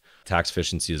ETF tax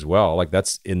efficiency as well. Like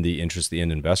that's in the interest of the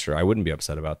end investor. I wouldn't be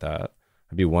upset about that.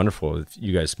 It'd be wonderful if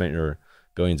you guys spent your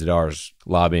billions of dollars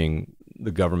lobbying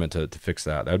the government to fix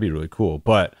that. That'd be really cool.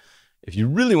 But if you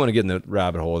really want to get in the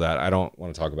rabbit hole of that, I don't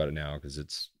want to talk about it now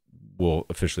because will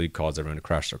officially cause everyone to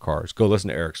crash their cars. Go listen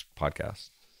to Eric's podcast.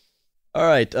 All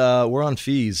right, we're on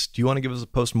fees. Do you want to give us a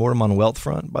postmortem on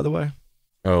Wealthfront, by the way?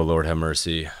 Oh, Lord have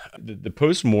mercy. The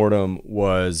postmortem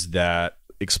was that...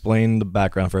 Explain the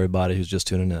background for everybody who's just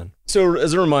tuning in. So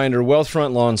as a reminder,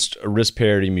 Wealthfront launched a risk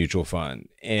parity mutual fund,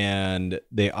 and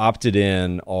they opted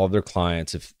in all of their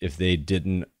clients if they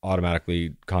didn't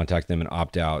automatically contact them and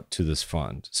opt out to this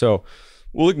fund. So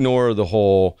we'll ignore the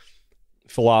whole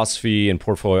philosophy and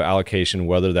portfolio allocation,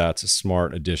 whether that's a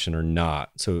smart addition or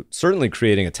not. So certainly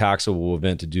creating a taxable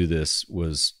event to do this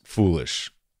was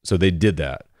foolish. So they did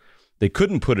that. They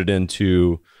couldn't put it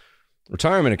into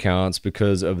retirement accounts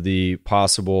because of the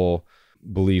possible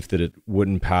belief that it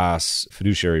wouldn't pass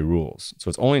fiduciary rules. So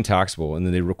it's only taxable. And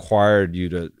then they required you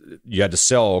had to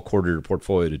sell a quarter of your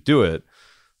portfolio to do it.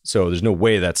 So there's no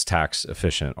way that's tax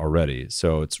efficient already.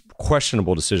 So it's a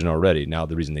questionable decision already. Now,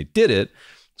 the reason they did it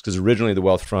is because originally the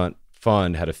Wealthfront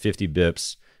fund had a 50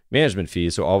 bips management fee.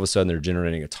 So all of a sudden they're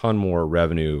generating a ton more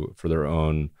revenue for their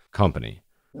own company.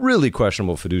 Really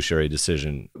questionable fiduciary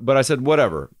decision. But I said,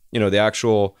 whatever, the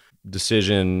actual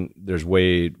decision, there's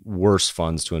way worse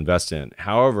funds to invest in.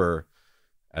 However,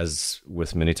 as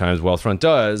with many times Wealthfront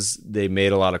does, they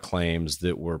made a lot of claims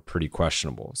that were pretty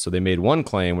questionable. So they made one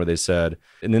claim where they said,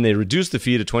 and then they reduced the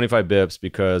fee to 25 bips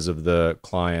because of the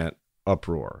client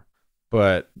uproar.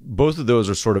 But both of those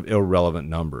are sort of irrelevant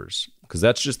numbers because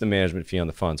that's just the management fee on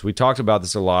the funds. We talked about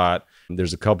this a lot.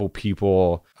 There's a couple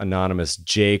people, anonymous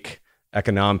Jake,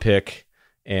 Econompic,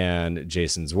 and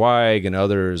Jason Zweig and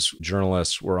others,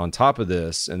 journalists, were on top of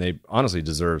this, and they honestly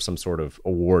deserve some sort of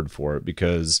award for it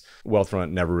because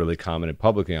Wealthfront never really commented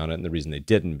publicly on it. And the reason they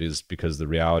didn't is because the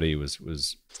reality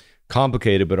was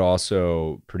complicated, but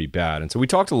also pretty bad. And so we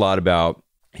talked a lot about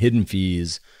hidden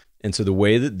fees. And so the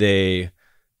way that they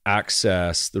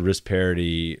access the risk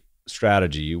parity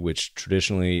strategy, which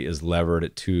traditionally is levered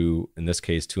at in this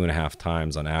case, 2.5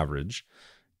 times on average,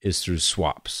 is through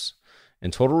swaps.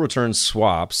 And total return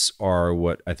swaps are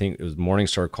what I think it was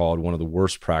Morningstar called one of the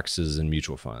worst practices in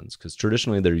mutual funds because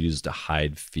traditionally they're used to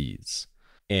hide fees.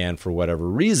 And for whatever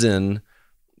reason,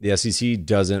 the SEC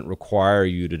doesn't require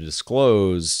you to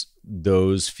disclose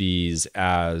those fees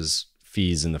as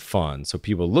fees in the fund. So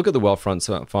people look at the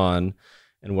Wealthfront fund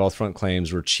and Wealthfront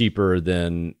claims were cheaper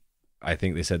than, I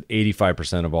think they said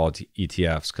 85% of all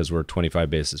ETFs because we're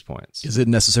 25 basis points. Is it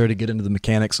necessary to get into the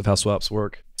mechanics of how swaps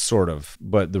work? Sort of.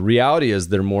 But the reality is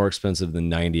they're more expensive than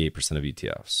 98% of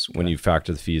ETFs when you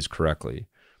factor the fees correctly.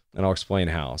 And I'll explain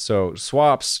how. So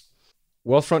swaps,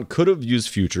 Wealthfront could have used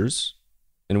futures,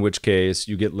 in which case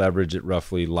you get leverage at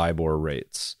roughly LIBOR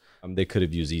rates. They could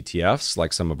have used ETFs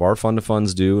like some of our fund of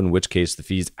funds do, in which case the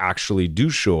fees actually do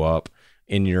show up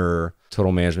in your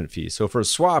total management fee. So for a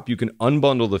swap, you can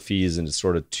unbundle the fees into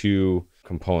sort of two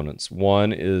components.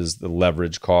 One is the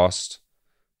leverage cost.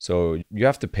 So you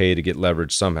have to pay to get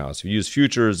leverage somehow. So if you use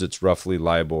futures, it's roughly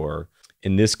LIBOR.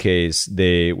 In this case,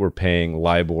 they were paying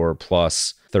LIBOR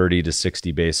plus 30 to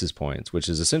 60 basis points, which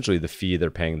is essentially the fee they're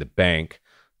paying the bank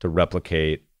to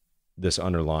replicate this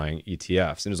underlying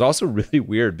ETFs. And it's also really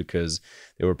weird because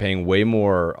they were paying way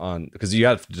more on, because you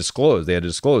have to disclose, they had to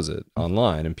disclose it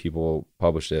online and people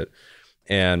published it.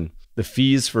 And the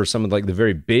fees for some of like the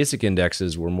very basic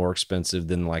indexes were more expensive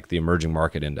than like the emerging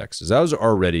market indexes. That was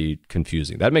already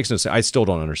confusing. That makes no sense. I still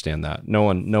don't understand that. No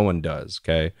one does.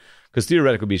 Okay. Because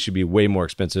theoretically it should be way more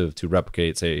expensive to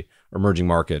replicate, say, emerging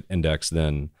market index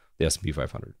than the S&P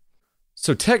 500.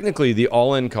 So technically, the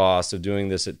all-in cost of doing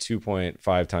this at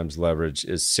 2.5 times leverage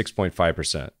is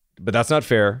 6.5%. But that's not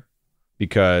fair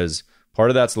because part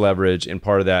of that's leverage and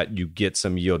part of that you get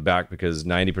some yield back because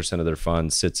 90% of their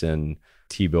fund sits in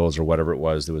T-bills or whatever it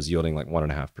was that was yielding like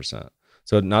 1.5%.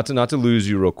 So not to lose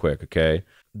you real quick, okay?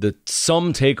 The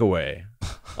sum takeaway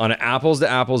on an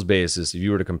apples-to-apples basis, if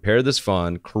you were to compare this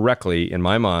fund correctly, in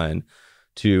my mind,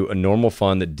 to a normal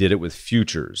fund that did it with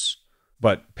futures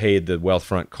but paid the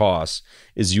Wealthfront costs,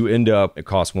 is you end up, it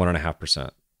costs 1.5%.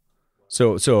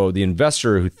 So the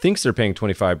investor who thinks they're paying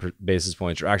 25 basis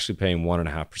points are actually paying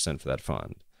 1.5% for that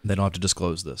fund. They don't have to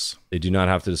disclose this. They do not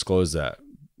have to disclose that,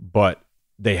 but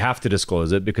they have to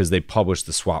disclose it because they publish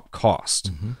the swap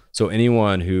cost. Mm-hmm. So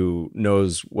anyone who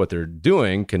knows what they're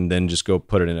doing can then just go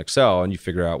put it in Excel and you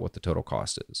figure out what the total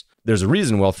cost is. There's a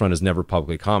reason Wealthfront has never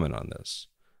publicly commented on this.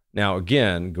 Now,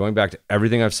 again, going back to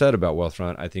everything I've said about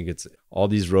Wealthfront, I think it's all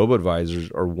these robo-advisors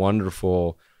are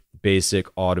wonderful, basic,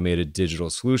 automated digital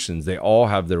solutions. They all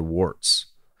have their warts.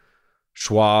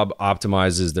 Schwab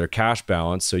optimizes their cash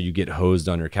balance, so you get hosed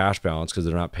on your cash balance because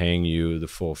they're not paying you the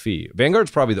full fee.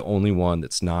 Vanguard's probably the only one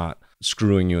that's not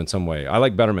screwing you in some way. I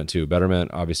like Betterment too.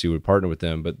 Betterment obviously would partner with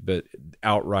them, but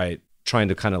outright trying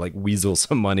to kind of like weasel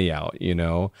some money out, you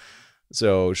know?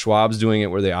 So Schwab's doing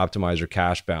it where they optimize your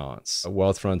cash balance.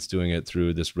 Wealthfront's doing it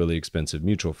through this really expensive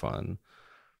mutual fund.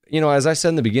 You know, as I said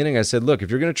in the beginning, I said, look, if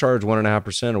you're going to charge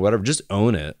 1.5% or whatever, just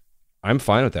own it. I'm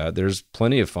fine with that. There's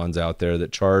plenty of funds out there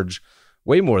that charge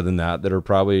way more than that are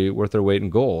probably worth their weight in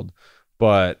gold.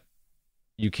 But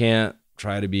you can't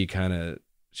try to be kind of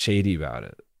shady about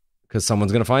it because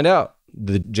someone's going to find out.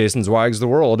 The Jason Zweigs of the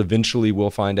world eventually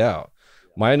will find out.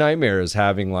 My nightmare is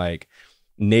having like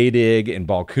Nadig and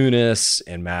Balkunis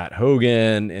and Matt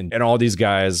Hogan and all these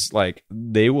guys, like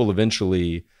they will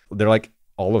eventually, they're like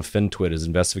all of FinTwit is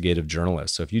investigative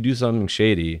journalists. So if you do something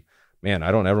shady, man, I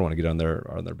don't ever want to get on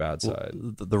their bad side.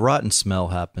 Well, the rotten smell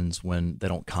happens when they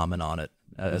don't comment on it.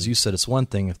 As you said, it's one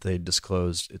thing if they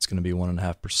disclosed it's going to be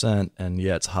 1.5% and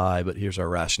yeah, it's high, but here's our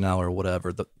rationale or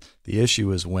whatever. The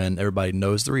issue is when everybody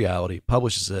knows the reality,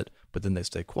 publishes it, but then they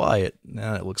stay quiet.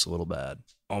 Now it looks a little bad.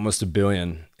 Almost $1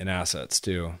 billion in assets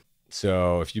too.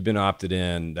 So if you've been opted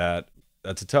in,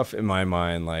 that's a tough in my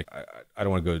mind. Like I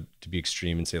don't want to go to be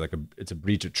extreme and say like it's a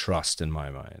breach of trust in my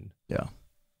mind. Yeah.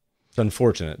 It's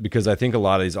unfortunate because I think a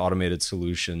lot of these automated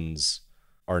solutions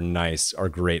are nice, are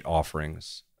great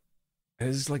offerings.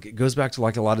 It's like, it goes back to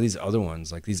like a lot of these other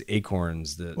ones, like these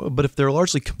acorns that. Well, but if they're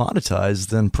largely commoditized,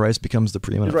 then price becomes the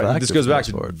preeminent factor. This goes back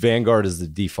to Vanguard is the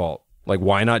default. Like,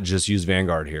 why not just use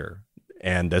Vanguard here?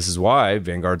 And this is why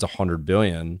Vanguard's $100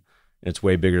 billion, and it's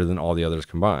way bigger than all the others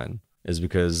combined, is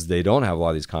because they don't have a lot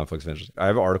of these conflicts of interest. I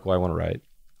have an article I want to write.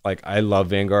 Like, I love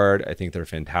Vanguard. I think they're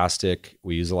fantastic.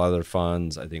 We use a lot of their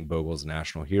funds. I think Bogle's a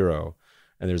national hero.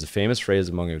 And there's a famous phrase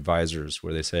among advisors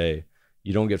where they say,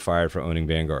 you don't get fired for owning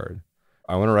Vanguard.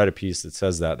 I want to write a piece that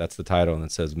says that. That's the title, and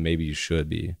it says maybe you should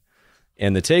be.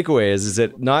 And the takeaway is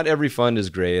that not every fund is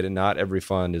great, and not every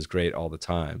fund is great all the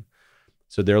time.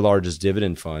 So their largest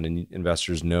dividend fund, and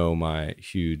investors know my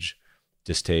huge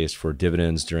distaste for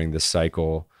dividends during this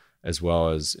cycle, as well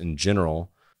as in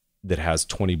general, that has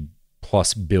 $20+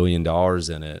 billion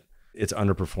in it. It's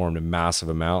underperformed a massive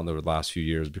amount over the last few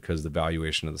years because of the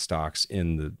valuation of the stocks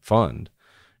in the fund.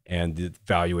 And the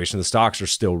valuation of the stocks are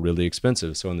still really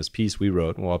expensive. So in this piece we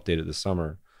wrote, and we'll update it this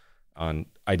summer, on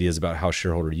ideas about how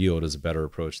shareholder yield is a better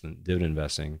approach than dividend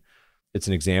investing, it's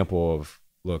an example of,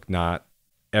 look, not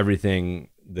everything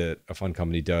that a fund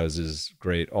company does is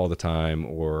great all the time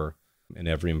or in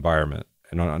every environment.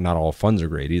 And not all funds are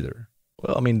great either.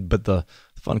 Well, I mean, but the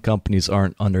fund companies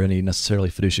aren't under any necessarily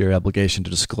fiduciary obligation to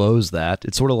disclose that.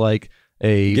 It's sort of like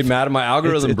get mad at my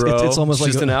algorithm, bro. It's almost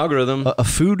like just an algorithm. A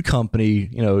food company,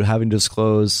 having to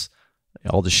disclose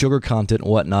all the sugar content and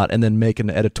whatnot, and then make an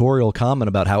editorial comment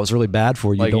about how it's really bad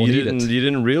for you. Like, don't eat it. You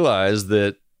didn't realize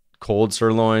that cold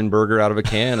sirloin burger out of a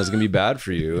can is going to be bad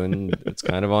for you, and it's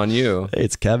kind of on you. Hey,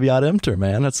 it's caveat emptor,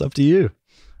 man. That's up to you.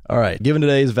 All right. Given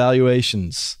today's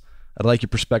valuations, I'd like your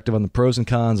perspective on the pros and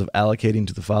cons of allocating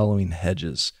to the following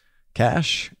hedges: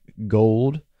 cash,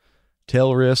 gold,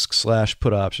 tail risk /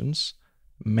 put options,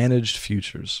 managed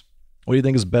futures. What do you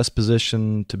think is best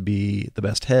positioned to be the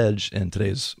best hedge in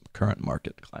today's current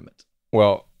market climate?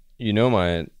 Well, you know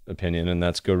my opinion, and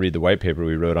that's go read the white paper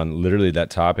we wrote on literally that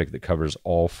topic that covers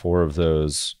all 4 of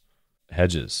those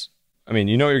hedges. I mean,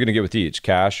 you know what you're going to get with each.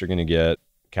 Cash, you're going to get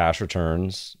cash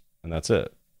returns, and that's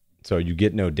it. So you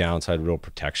get no downside real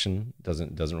protection.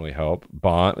 Doesn't really help.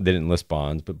 Bond, they didn't list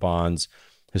bonds, but bonds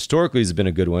historically has been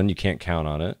a good one. You can't count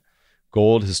on it.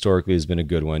 Gold historically has been a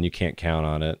good one. You can't count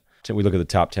on it. We look at the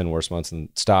top 10 worst months in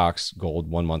stocks. Gold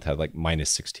one month had like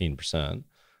minus 16%.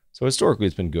 So historically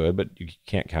it's been good, but you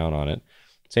can't count on it.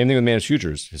 Same thing with managed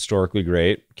futures. Historically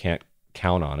great, can't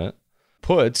count on it.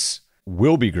 Puts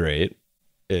will be great.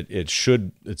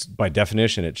 It's by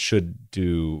definition, it should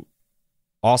do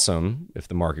awesome if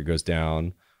the market goes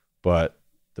down. But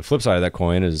the flip side of that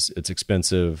coin is it's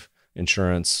expensive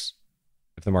insurance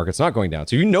if the market's not going down.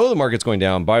 So the market's going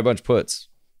down, buy a bunch of puts.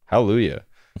 Hallelujah.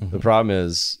 Mm-hmm. The problem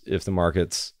is if the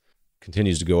market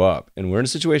continues to go up. And we're in a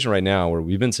situation right now where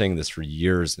we've been saying this for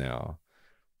years now.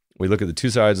 We look at the two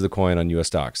sides of the coin on US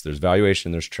stocks. There's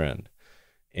valuation, there's trend.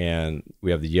 And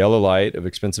we have the yellow light of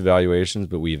expensive valuations,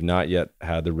 but we've not yet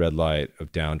had the red light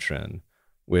of downtrend,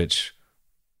 which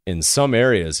in some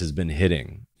areas has been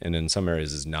hitting and in some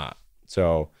areas is not.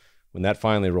 So when that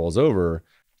finally rolls over,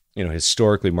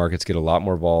 historically markets get a lot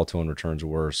more volatile and returns are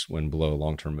worse when below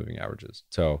long-term moving averages.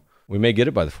 So we may get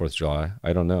it by the 4th of July.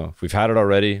 I don't know. If we've had it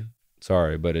already,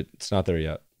 sorry, but it's not there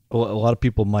yet. Well, a lot of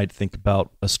people might think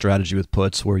about a strategy with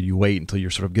puts where you wait until you're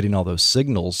sort of getting all those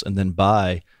signals and then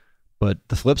buy. But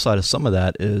the flip side of some of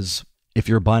that is if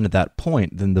you're buying at that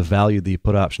point, then the value of the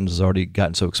put options has already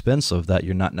gotten so expensive that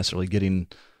you're not necessarily getting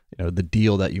the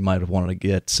deal that you might have wanted to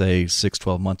get, say,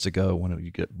 6-12 months ago when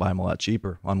you buy them a lot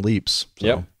cheaper on leaps.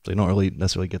 So you don't really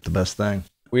necessarily get the best thing.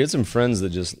 We had some friends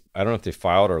that I don't know if they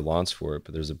filed or launched for it,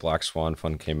 but there's a Black Swan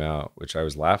fund came out, which I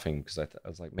was laughing because I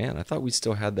was like, man, I thought we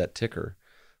still had that ticker,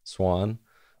 Swan.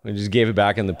 We just gave it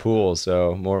back in the pool,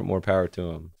 so more power to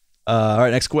them. All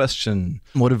right, next question.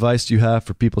 What advice do you have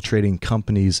for people trading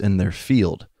companies in their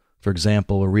field? For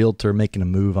example, a realtor making a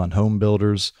move on home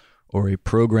builders or a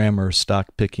programmer stock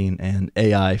picking an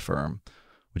AI firm.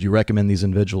 Would you recommend these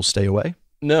individuals stay away?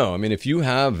 No, I mean, if you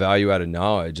have value-added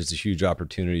knowledge, it's a huge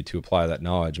opportunity to apply that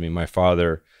knowledge. I mean, my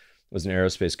father was an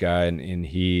aerospace guy, and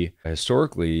he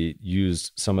historically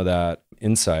used some of that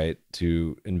insight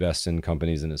to invest in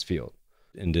companies in his field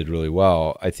and did really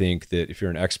well. I think that if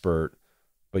you're an expert,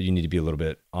 but you need to be a little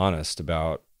bit honest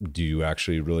about, do you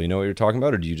actually really know what you're talking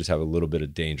about, or do you just have a little bit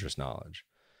of dangerous knowledge?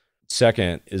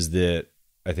 Second is that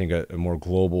I think a more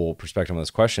global perspective on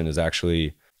this question is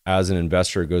actually, as an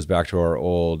investor, it goes back to our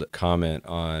old comment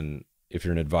on if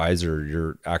you're an advisor,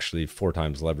 you're actually 4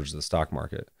 times leveraged to the stock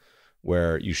market,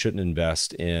 where you shouldn't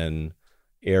invest in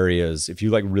areas. If you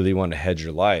like really want to hedge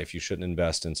your life, you shouldn't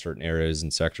invest in certain areas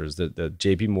and sectors. The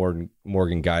JP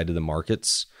Morgan Guide to the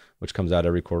Markets, which comes out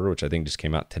every quarter, which I think just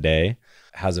came out today,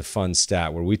 has a fun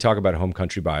stat where we talk about home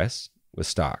country bias with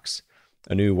stocks.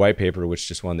 A new white paper, which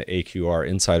just won the AQR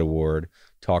Insight Award,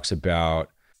 talks about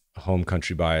home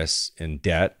country bias in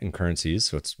debt and currencies.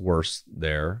 So it's worse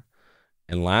there.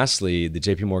 And lastly, the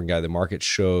JP Morgan Guide to the Market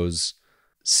shows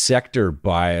sector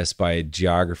bias by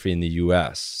geography in the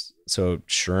US. So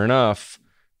sure enough,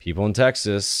 people in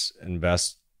Texas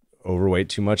invest overweight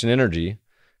too much in energy.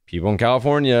 People in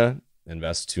California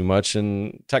invest too much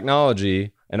in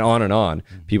technology, and on and on.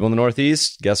 People in the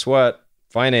Northeast, guess what?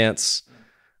 Finance.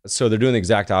 So they're doing the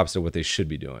exact opposite of what they should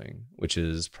be doing, which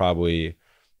is probably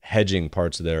hedging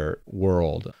parts of their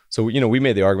world. So, we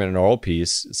made the argument in our old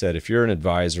piece, said if you're an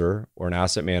advisor or an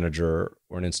asset manager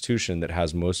or an institution that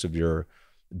has most of your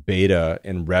beta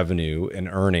and revenue and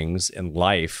earnings and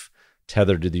life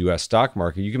tethered to the US stock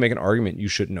market, you can make an argument you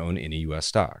shouldn't own any US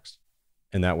stocks.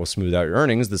 And that will smooth out your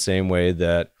earnings the same way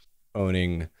that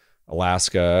owning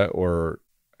Alaska or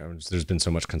there's been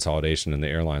so much consolidation in the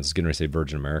airlines. I was getting ready to say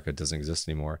Virgin America doesn't exist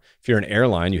anymore. If you're an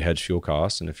airline, you hedge fuel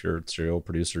costs. And if you're a cereal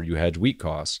producer, you hedge wheat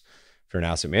costs. If you're an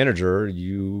asset manager,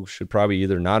 you should probably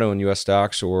either not own US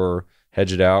stocks or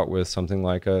hedge it out with something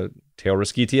like a tail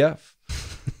risk ETF.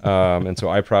 And so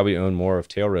I probably own more of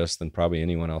tail risk than probably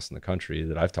anyone else in the country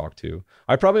that I've talked to.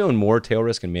 I probably own more tail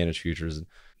risk and managed futures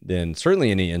than certainly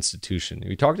any institution. If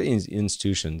you talk to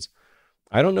institutions,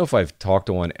 I don't know if I've talked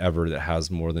to one ever that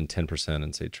has more than 10%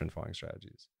 in, say, trend following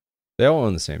strategies. They all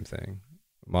own the same thing,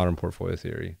 modern portfolio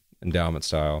theory, endowment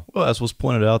style. Well, as was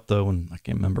pointed out, though, and I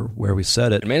can't remember where we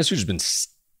said it. And managed futures has been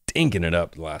stinking it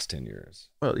up the last 10 years.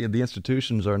 Well, the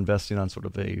institutions are investing on sort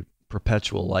of a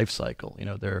perpetual life cycle.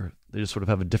 They just sort of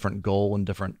have a different goal and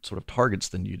different sort of targets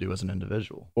than you do as an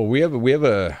individual. Well, we have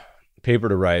a paper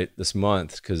to write this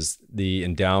month because the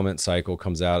endowment cycle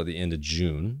comes out at the end of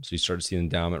June. So you start to see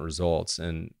endowment results.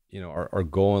 And, our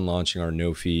goal in launching our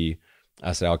no-fee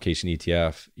asset allocation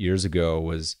ETF years ago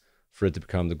was for it to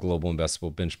become the global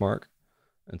investable benchmark.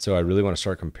 And so I really want to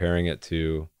start comparing it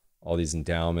to all these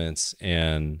endowments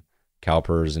and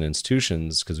CalPERS and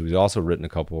institutions, because we've also written a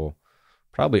couple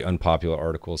probably unpopular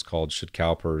articles called Should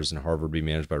CalPERS and Harvard Be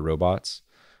Managed by Robots?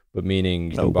 But meaning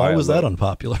you can buy why was that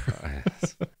unpopular?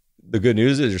 The good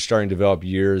news is you're starting to develop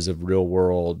years of real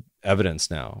world evidence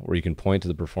now where you can point to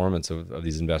the performance of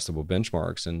these investable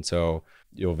benchmarks. And so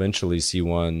you'll eventually see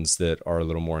ones that are a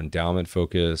little more endowment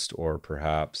focused or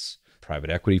perhaps private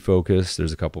equity focused.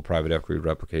 There's a couple private equity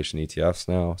replication ETFs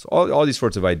now. So all these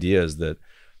sorts of ideas that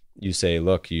you say,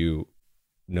 look, you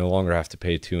no longer have to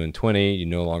pay 2 and 20. You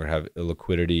no longer have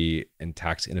illiquidity and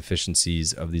tax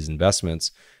inefficiencies of these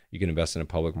investments. You can invest in a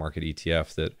public market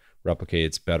ETF that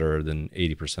replicates better than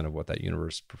 80% of what that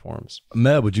universe performs.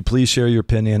 Meb, would you please share your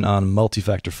opinion on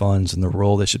multi-factor funds and the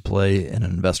role they should play in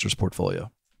an investor's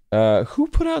portfolio? Who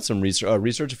put out some research?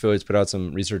 Research Affiliates put out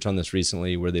some research on this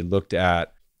recently where they looked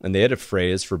at, and they had a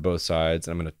phrase for both sides.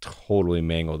 And I'm going to totally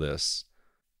mangle this.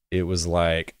 It was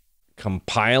like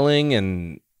compiling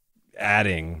and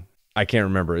adding. I can't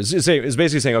remember. It's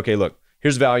basically saying, okay, look,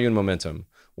 here's value and momentum.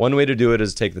 One way to do it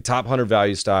is take the top 100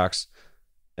 value stocks,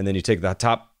 and then you take the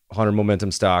top 100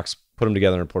 momentum stocks, put them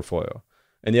together in a portfolio.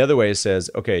 And the other way says,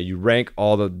 okay, you rank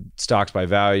all the stocks by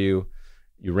value,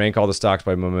 you rank all the stocks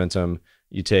by momentum,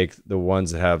 you take the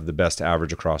ones that have the best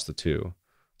average across the two.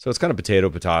 So it's kind of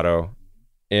potato.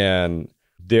 And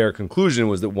their conclusion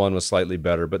was that one was slightly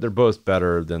better, but they're both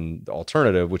better than the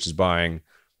alternative, which is buying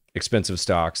expensive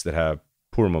stocks that have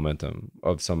poor momentum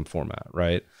of some format,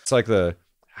 right? It's like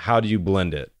how do you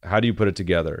blend it? How do you put it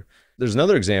together? There's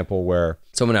another example where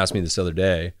someone asked me this other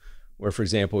day, where, for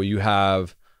example, you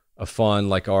have a fund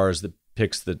like ours that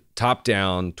picks the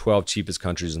top-down 12 cheapest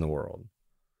countries in the world.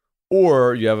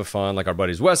 Or you have a fund like our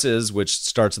buddies Wes's, which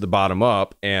starts at the bottom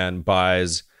up and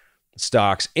buys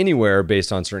stocks anywhere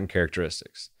based on certain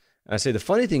characteristics. And I say the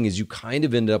funny thing is you kind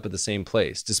of end up at the same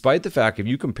place, despite the fact if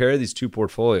you compare these two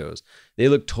portfolios, they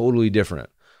look totally different.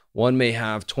 One may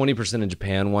have 20% in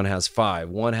Japan, one has 5%,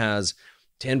 one has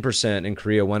 10% in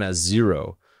Korea, one has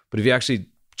 0%. But if you actually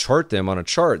chart them on a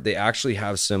chart, they actually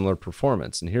have similar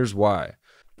performance. And here's why.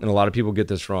 And a lot of people get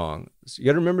this wrong. So you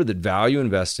got to remember that value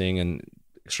investing, and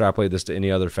extrapolate this to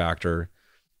any other factor,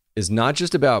 is not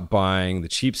just about buying the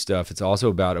cheap stuff. It's also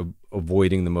about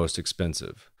avoiding the most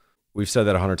expensive. We've said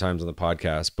that 100 times on the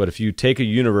podcast. But if you take a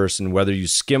universe and whether you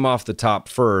skim off the top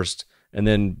first and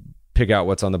then pick out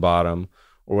what's on the bottom,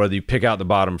 or whether you pick out the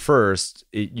bottom first,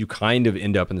 you kind of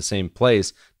end up in the same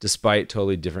place despite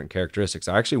totally different characteristics.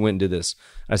 I actually went and did this.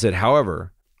 I said,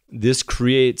 however, this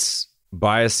creates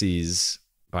biases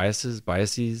biases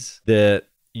that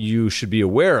you should be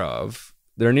aware of.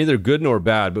 They're neither good nor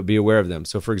bad, but be aware of them.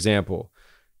 So for example,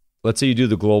 let's say you do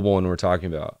the global one we're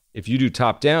talking about. If you do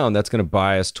top down, that's going to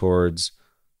bias towards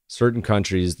certain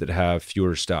countries that have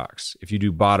fewer stocks. If you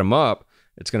do bottom up,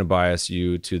 it's going to bias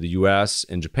you to the US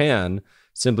and Japan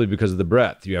simply because of the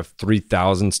breadth. You have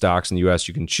 3,000 stocks in the US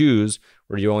you can choose,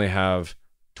 where you only have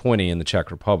 20 in the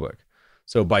Czech Republic.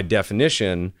 So by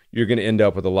definition, you're going to end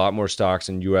up with a lot more stocks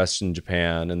in US and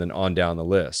Japan and then on down the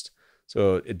list.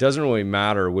 So it doesn't really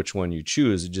matter which one you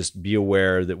choose. Just be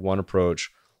aware that one approach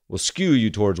will skew you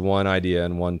towards one idea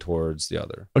and one towards the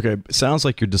other. Okay, sounds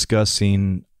like you're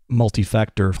discussing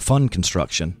multi-factor fund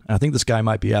construction. And I think this guy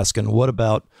might be asking, what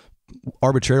about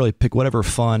arbitrarily pick whatever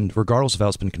fund, regardless of how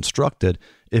it's been constructed,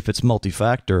 if it's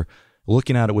multi-factor,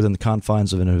 looking at it within the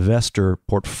confines of an investor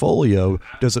portfolio,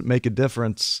 does it make a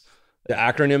difference? The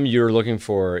acronym you're looking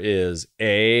for is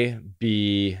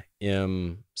ABMC.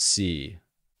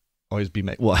 Always be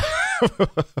what? What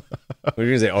are you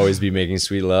going to say? Always be making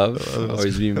sweet love?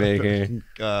 Always be making...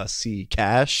 C,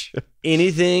 cash?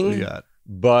 Anything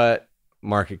but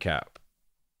market cap.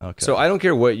 Okay. So I don't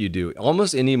care what you do.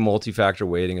 Almost any multi-factor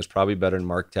weighting is probably better than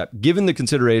market cap, given the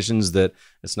considerations that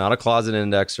it's not a closet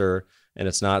indexer and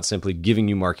it's not simply giving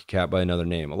you market cap by another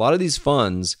name. A lot of these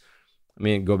funds, I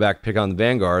mean, go back, pick on the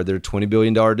Vanguard, their $20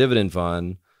 billion dividend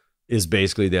fund is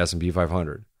basically the S&P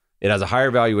 500. It has a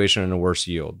higher valuation and a worse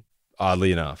yield,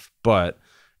 oddly enough, but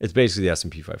it's basically the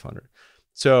S&P 500.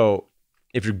 So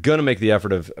if you're going to make the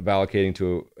effort of allocating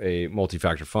to a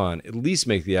multi-factor fund, at least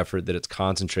make the effort that it's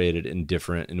concentrated and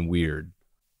different and weird.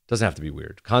 It doesn't have to be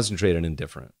weird. Concentrated and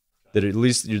different. That at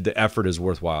least the effort is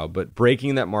worthwhile. But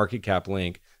breaking that market cap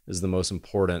link is the most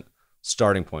important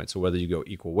starting point. So whether you go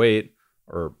equal weight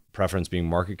or preference being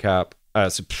market cap,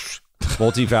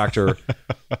 multi-factor,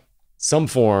 some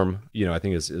form, I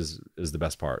think is the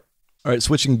best part. All right,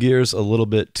 switching gears a little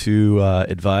bit to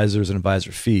advisors and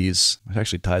advisor fees. It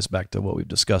actually ties back to what we've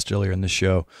discussed earlier in the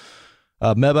show.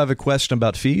 Meb, I have a question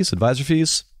about fees, advisor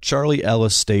fees. Charlie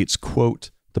Ellis states, quote,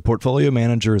 "The portfolio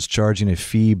manager is charging a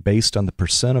fee based on the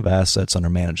percent of assets under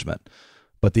management,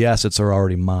 but the assets are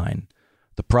already mine.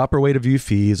 The proper way to view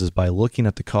fees is by looking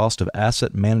at the cost of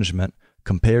asset management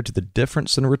compared to the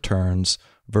difference in returns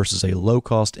versus a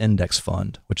low-cost index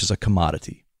fund, which is a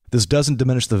commodity. This doesn't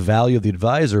diminish the value of the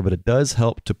advisor, but it does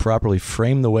help to properly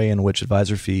frame the way in which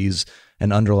advisor fees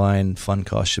and underlying fund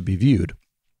costs should be viewed.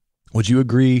 Would you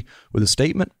agree with the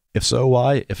statement? If so,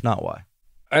 why? If not, why?"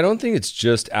 I don't think it's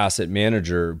just asset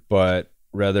manager, but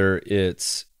rather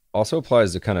it's also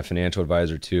applies to kind of financial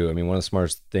advisor too. I mean, one of the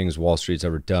smartest things Wall Street's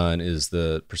ever done is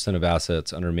the percent of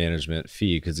assets under management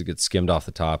fee, because it gets skimmed off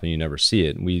the top and you never see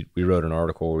it. And we wrote an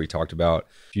article where we talked about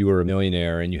if you were a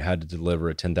millionaire and you had to deliver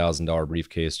a $10,000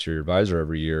 briefcase to your advisor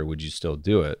every year, would you still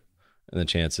do it? And the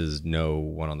chance is no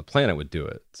one on the planet would do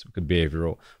it. It's a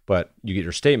behavioral, but you get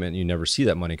your statement and you never see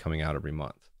that money coming out every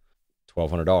month.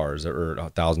 $1,200 or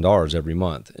 $1,000 every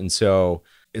month. And so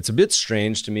it's a bit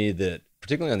strange to me that,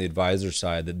 particularly on the advisor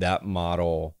side, that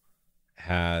model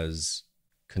has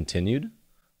continued.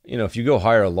 If you go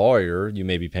hire a lawyer, you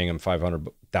may be paying them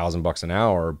 $500,000 an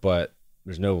hour, but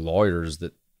there's no lawyers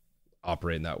that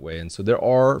operate in that way. And so there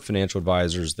are financial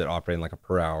advisors that operate in like a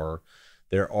per hour.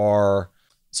 There are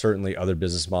certainly other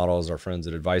business models. Our friends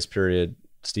at Advice Period,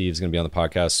 Steve's going to be on the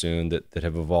podcast soon, that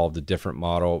have evolved a different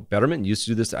model. Betterment used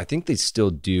to do this. I think they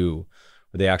still do,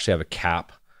 where they actually have a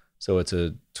cap. So it's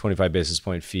a 25 basis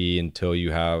point fee until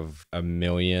you have $1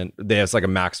 million. It's like a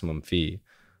maximum fee.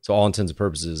 So all intents and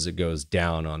purposes, it goes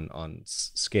down on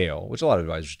scale, which a lot of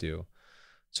advisors do.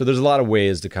 So there's a lot of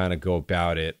ways to kind of go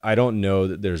about it. I don't know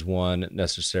that there's one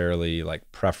necessarily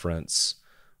like preference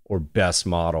or best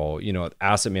model.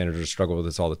 Asset managers struggle with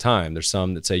this all the time. There's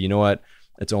some that say, you know what,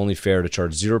 it's only fair to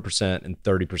charge 0% and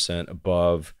 30%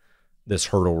 above this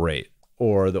hurdle rate.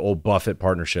 Or the old Buffett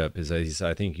partnership is, he said,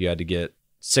 I think you had to get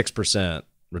 6%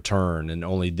 return, and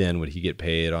only then would he get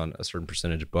paid on a certain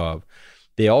percentage above.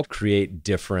 They all create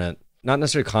different, not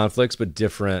necessarily conflicts, but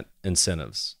different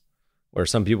incentives, where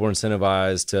some people are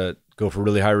incentivized to go for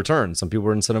really high returns. Some people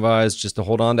are incentivized just to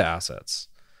hold on to assets.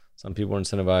 Some people are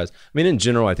incentivized. I mean, in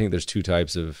general, I think there's two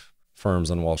types of firms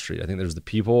on Wall Street. I think there's the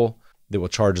people that will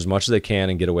charge as much as they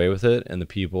can and get away with it, and the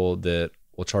people that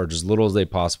will charge as little as they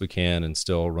possibly can and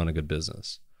still run a good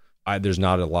business. There's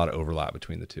not a lot of overlap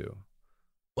between the two.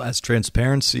 As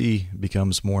transparency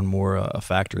becomes more and more a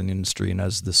factor in the industry, and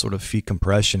as this sort of fee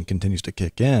compression continues to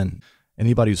kick in,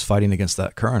 anybody who's fighting against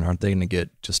that current, aren't they going to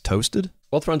get just toasted?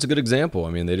 Wealthfront's a good example.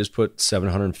 I mean, they just put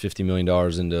 $750 million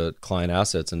into client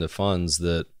assets, into funds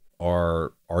that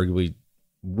are arguably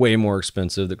way more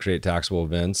expensive, that create taxable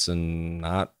events and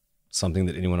not something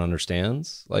that anyone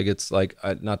understands. Like, it's like,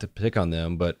 not to pick on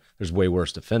them, but there's way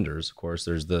worse offenders. Of course,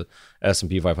 there's the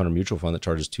S&P 500 mutual fund that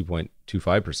charges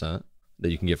 2.25% that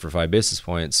you can get for 5 basis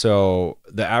points. So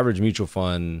the average mutual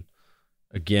fund,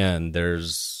 again,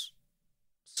 there's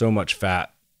so much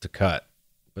fat to cut,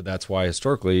 but that's why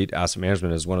historically asset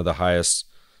management is one of the highest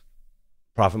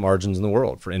profit margins in the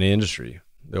world for any industry.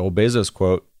 The old Bezos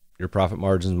quote, "Your profit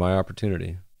margin is my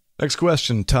opportunity." Next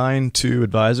question, tying to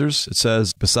advisors. It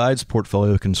says, besides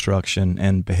portfolio construction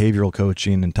and behavioral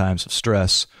coaching in times of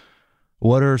stress,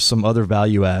 what are some other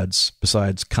value adds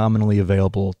besides commonly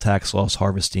available tax loss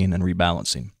harvesting and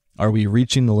rebalancing? Are we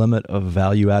reaching the limit of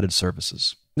value-added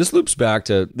services? This loops back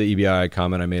to the EBI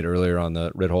comment I made earlier on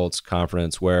the Ritholtz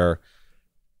conference, where,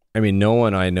 I mean, no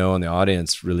one I know in the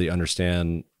audience really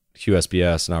understand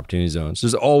QSBS and opportunity zones.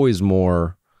 There's always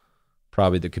more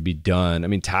probably that could be done. I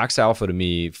mean, tax alpha to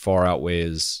me far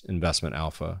outweighs investment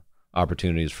alpha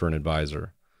opportunities for an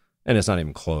advisor, and it's not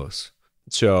even close.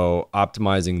 So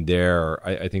optimizing there,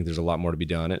 I think there's a lot more to be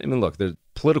done. I mean, look, the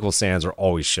political sands are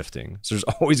always shifting. So there's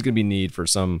always going to be need for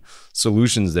some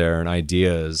solutions there and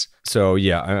ideas. So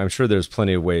yeah, I'm sure there's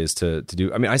plenty of ways to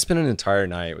do. I mean, I spent an entire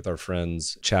night with our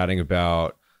friends chatting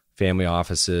about family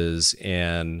offices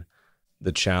and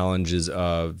the challenges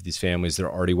of these families that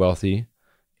are already wealthy.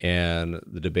 And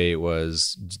the debate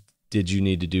was, did you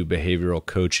need to do behavioral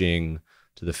coaching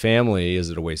to the family? Is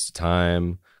it a waste of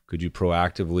time? Could you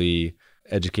proactively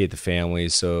educate the family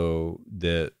so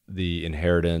that the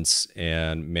inheritance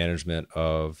and management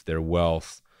of their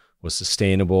wealth was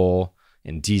sustainable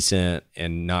and decent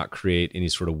and not create any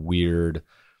sort of weird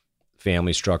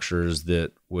family structures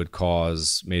that would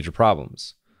cause major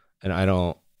problems?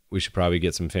 And we should probably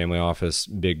get some family office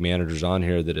big managers on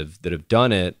here that have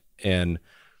done it. And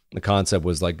the concept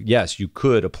was like, yes, you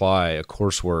could apply a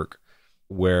coursework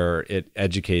where it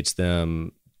educates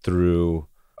them through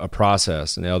a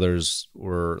process, and the others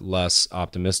were less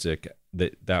optimistic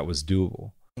that was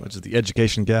doable. Which is the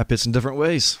education gap hits in different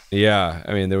ways. Yeah.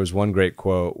 I mean, there was one great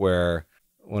quote where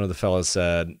one of the fellows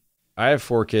said, I have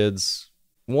 4 kids.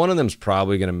 One of them's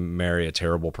probably going to marry a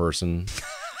terrible person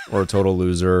or a total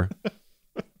loser.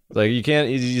 Like, you can't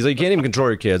even control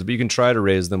your kids, but you can try to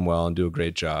raise them well and do a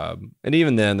great job. And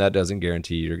even then, that doesn't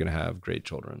guarantee you're going to have great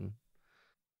children.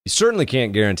 You certainly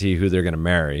can't guarantee who they're going to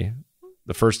marry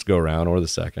the first go round or the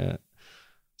second.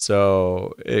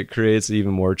 So it creates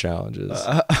even more challenges.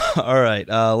 All right.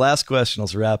 Last question.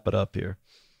 Let's wrap it up here.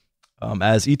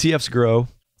 As ETFs grow,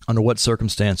 under what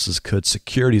circumstances could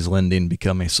securities lending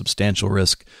become a substantial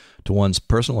risk to one's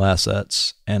personal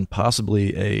assets and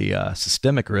possibly a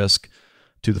systemic risk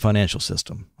to the financial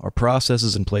system? Are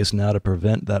processes in place now to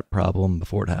prevent that problem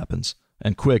before it happens?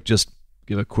 And just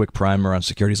give a quick primer on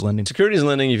securities lending. Securities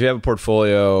lending, if you have a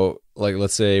portfolio, like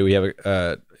let's say we have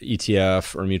a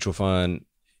ETF or a mutual fund,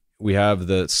 we have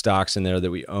the stocks in there that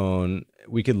we own,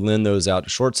 we could lend those out to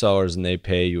short sellers and they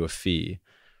pay you a fee.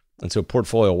 And so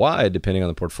portfolio wide, depending on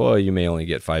the portfolio, you may only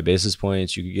get 5 basis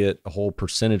points. You could get a whole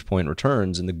percentage point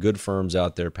returns, and the good firms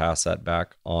out there pass that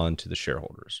back on to the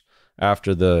shareholders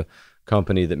after the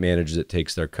company that manages it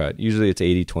takes their cut. Usually it's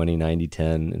 80-20,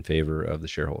 90-10 in favor of the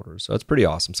shareholders. So that's pretty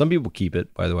awesome. Some people keep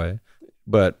it, by the way,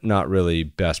 but not really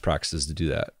best practices to do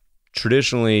that.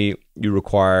 Traditionally, you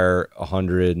require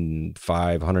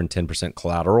 105, 110%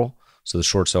 collateral. So the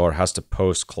short seller has to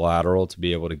post collateral to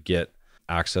be able to get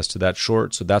access to that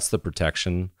short. So that's the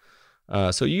protection.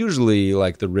 So usually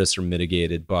like the risks are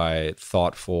mitigated by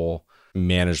thoughtful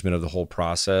management of the whole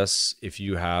process. If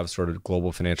you have sort of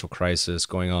global financial crisis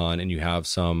going on and you have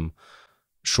some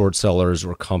short sellers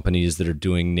or companies that are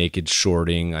doing naked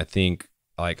shorting, I think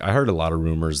like I heard a lot of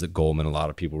rumors that Goldman, a lot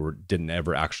of people didn't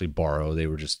ever actually borrow. They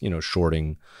were just,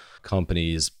 shorting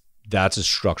companies. That's a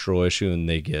structural issue and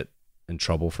they get in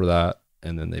trouble for that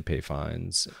and then they pay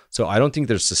fines. So I don't think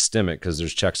there's systemic because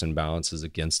there's checks and balances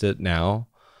against it now.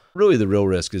 Really the real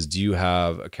risk is, do you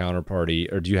have a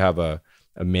counterparty or do you have a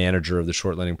manager of the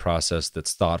short lending process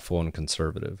that's thoughtful and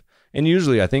conservative? And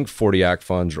usually I think 40 Act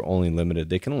funds are only limited.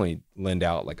 They can only lend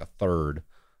out like a third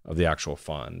of the actual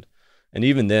fund. And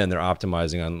even then they're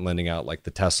optimizing on lending out like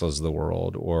the Teslas of the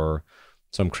world or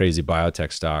some crazy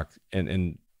biotech stock.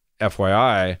 And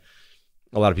FYI,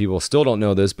 a lot of people still don't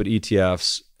know this, but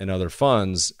ETFs and other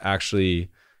funds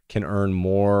actually can earn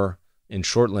more in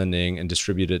short lending and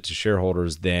distribute it to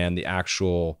shareholders than the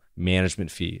actual management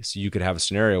fee. So you could have a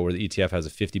scenario where the ETF has a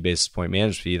 50 basis point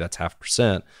management fee, that's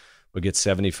 0.5%, but gets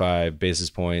 75 basis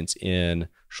points in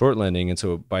short lending. And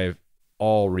so by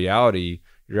all reality,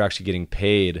 you're actually getting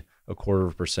paid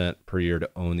 0.25% per year to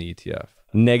own the ETF.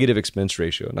 negative expense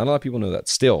ratio. Not a lot of people know that.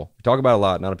 Still, we talk about it a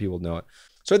lot. Not a lot of people know it.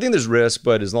 So I think there's risk,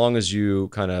 but as long as you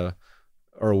kind of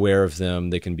are aware of them,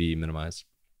 they can be minimized.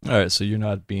 All right, so you're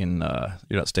not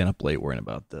staying up late worrying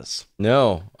about this.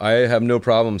 No, I have no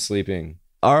problem sleeping.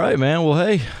 All right, man. Well,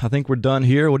 hey, I think we're done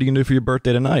here. What are you gonna do for your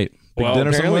birthday tonight? Big dinner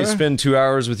apparently somewhere? spend 2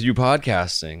 hours with you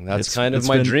podcasting. That's kind of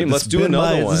my dream. Let's do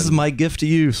another one. This is my gift to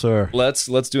you, sir. Let's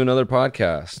do another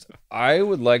podcast. I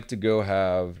would like to go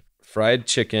have fried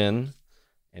chicken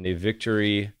and a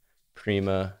Victory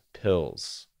Prima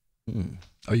Pills.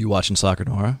 Are you watching soccer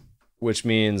tomorrow? Which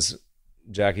means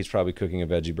Jackie's probably cooking a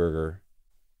veggie burger.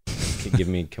 Could give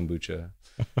me kombucha.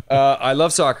 I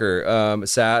love soccer.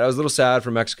 Sad. I was a little sad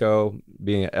for Mexico.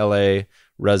 Being an LA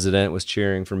resident, was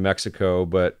cheering for Mexico.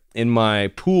 But in my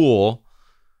pool,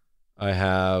 I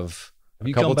have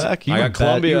you come back? I got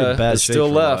Colombia. It's still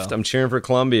left. I'm cheering for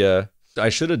Colombia. I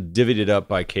should have divvied it up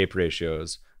by CAPE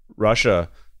ratios. Russia,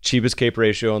 cheapest CAPE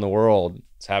ratio in the world.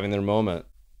 It's having their moment.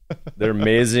 They're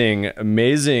amazing.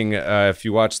 If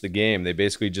you watch the game, they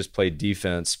basically just played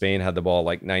defense. Spain had the ball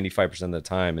like 95% of the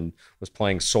time and was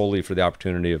playing solely for the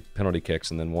opportunity of penalty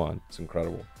kicks and then won. It's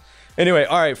incredible. Anyway,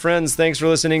 all right, friends, thanks for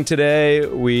listening today.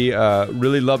 We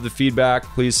really love the feedback.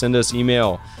 Please send us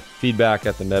email,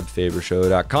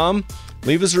 feedback@themebfabershow.com.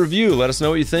 Leave us a review. Let us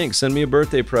know what you think. Send me a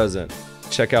birthday present.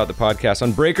 Check out the podcast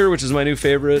on Breaker, which is my new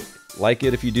favorite. Like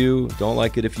it if you do. Don't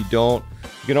like it if you don't.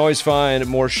 You can always find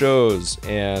more shows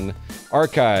and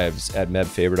archives at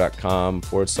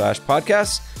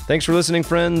mebfaber.com/podcasts. Thanks for listening,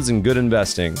 friends, and good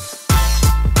investing.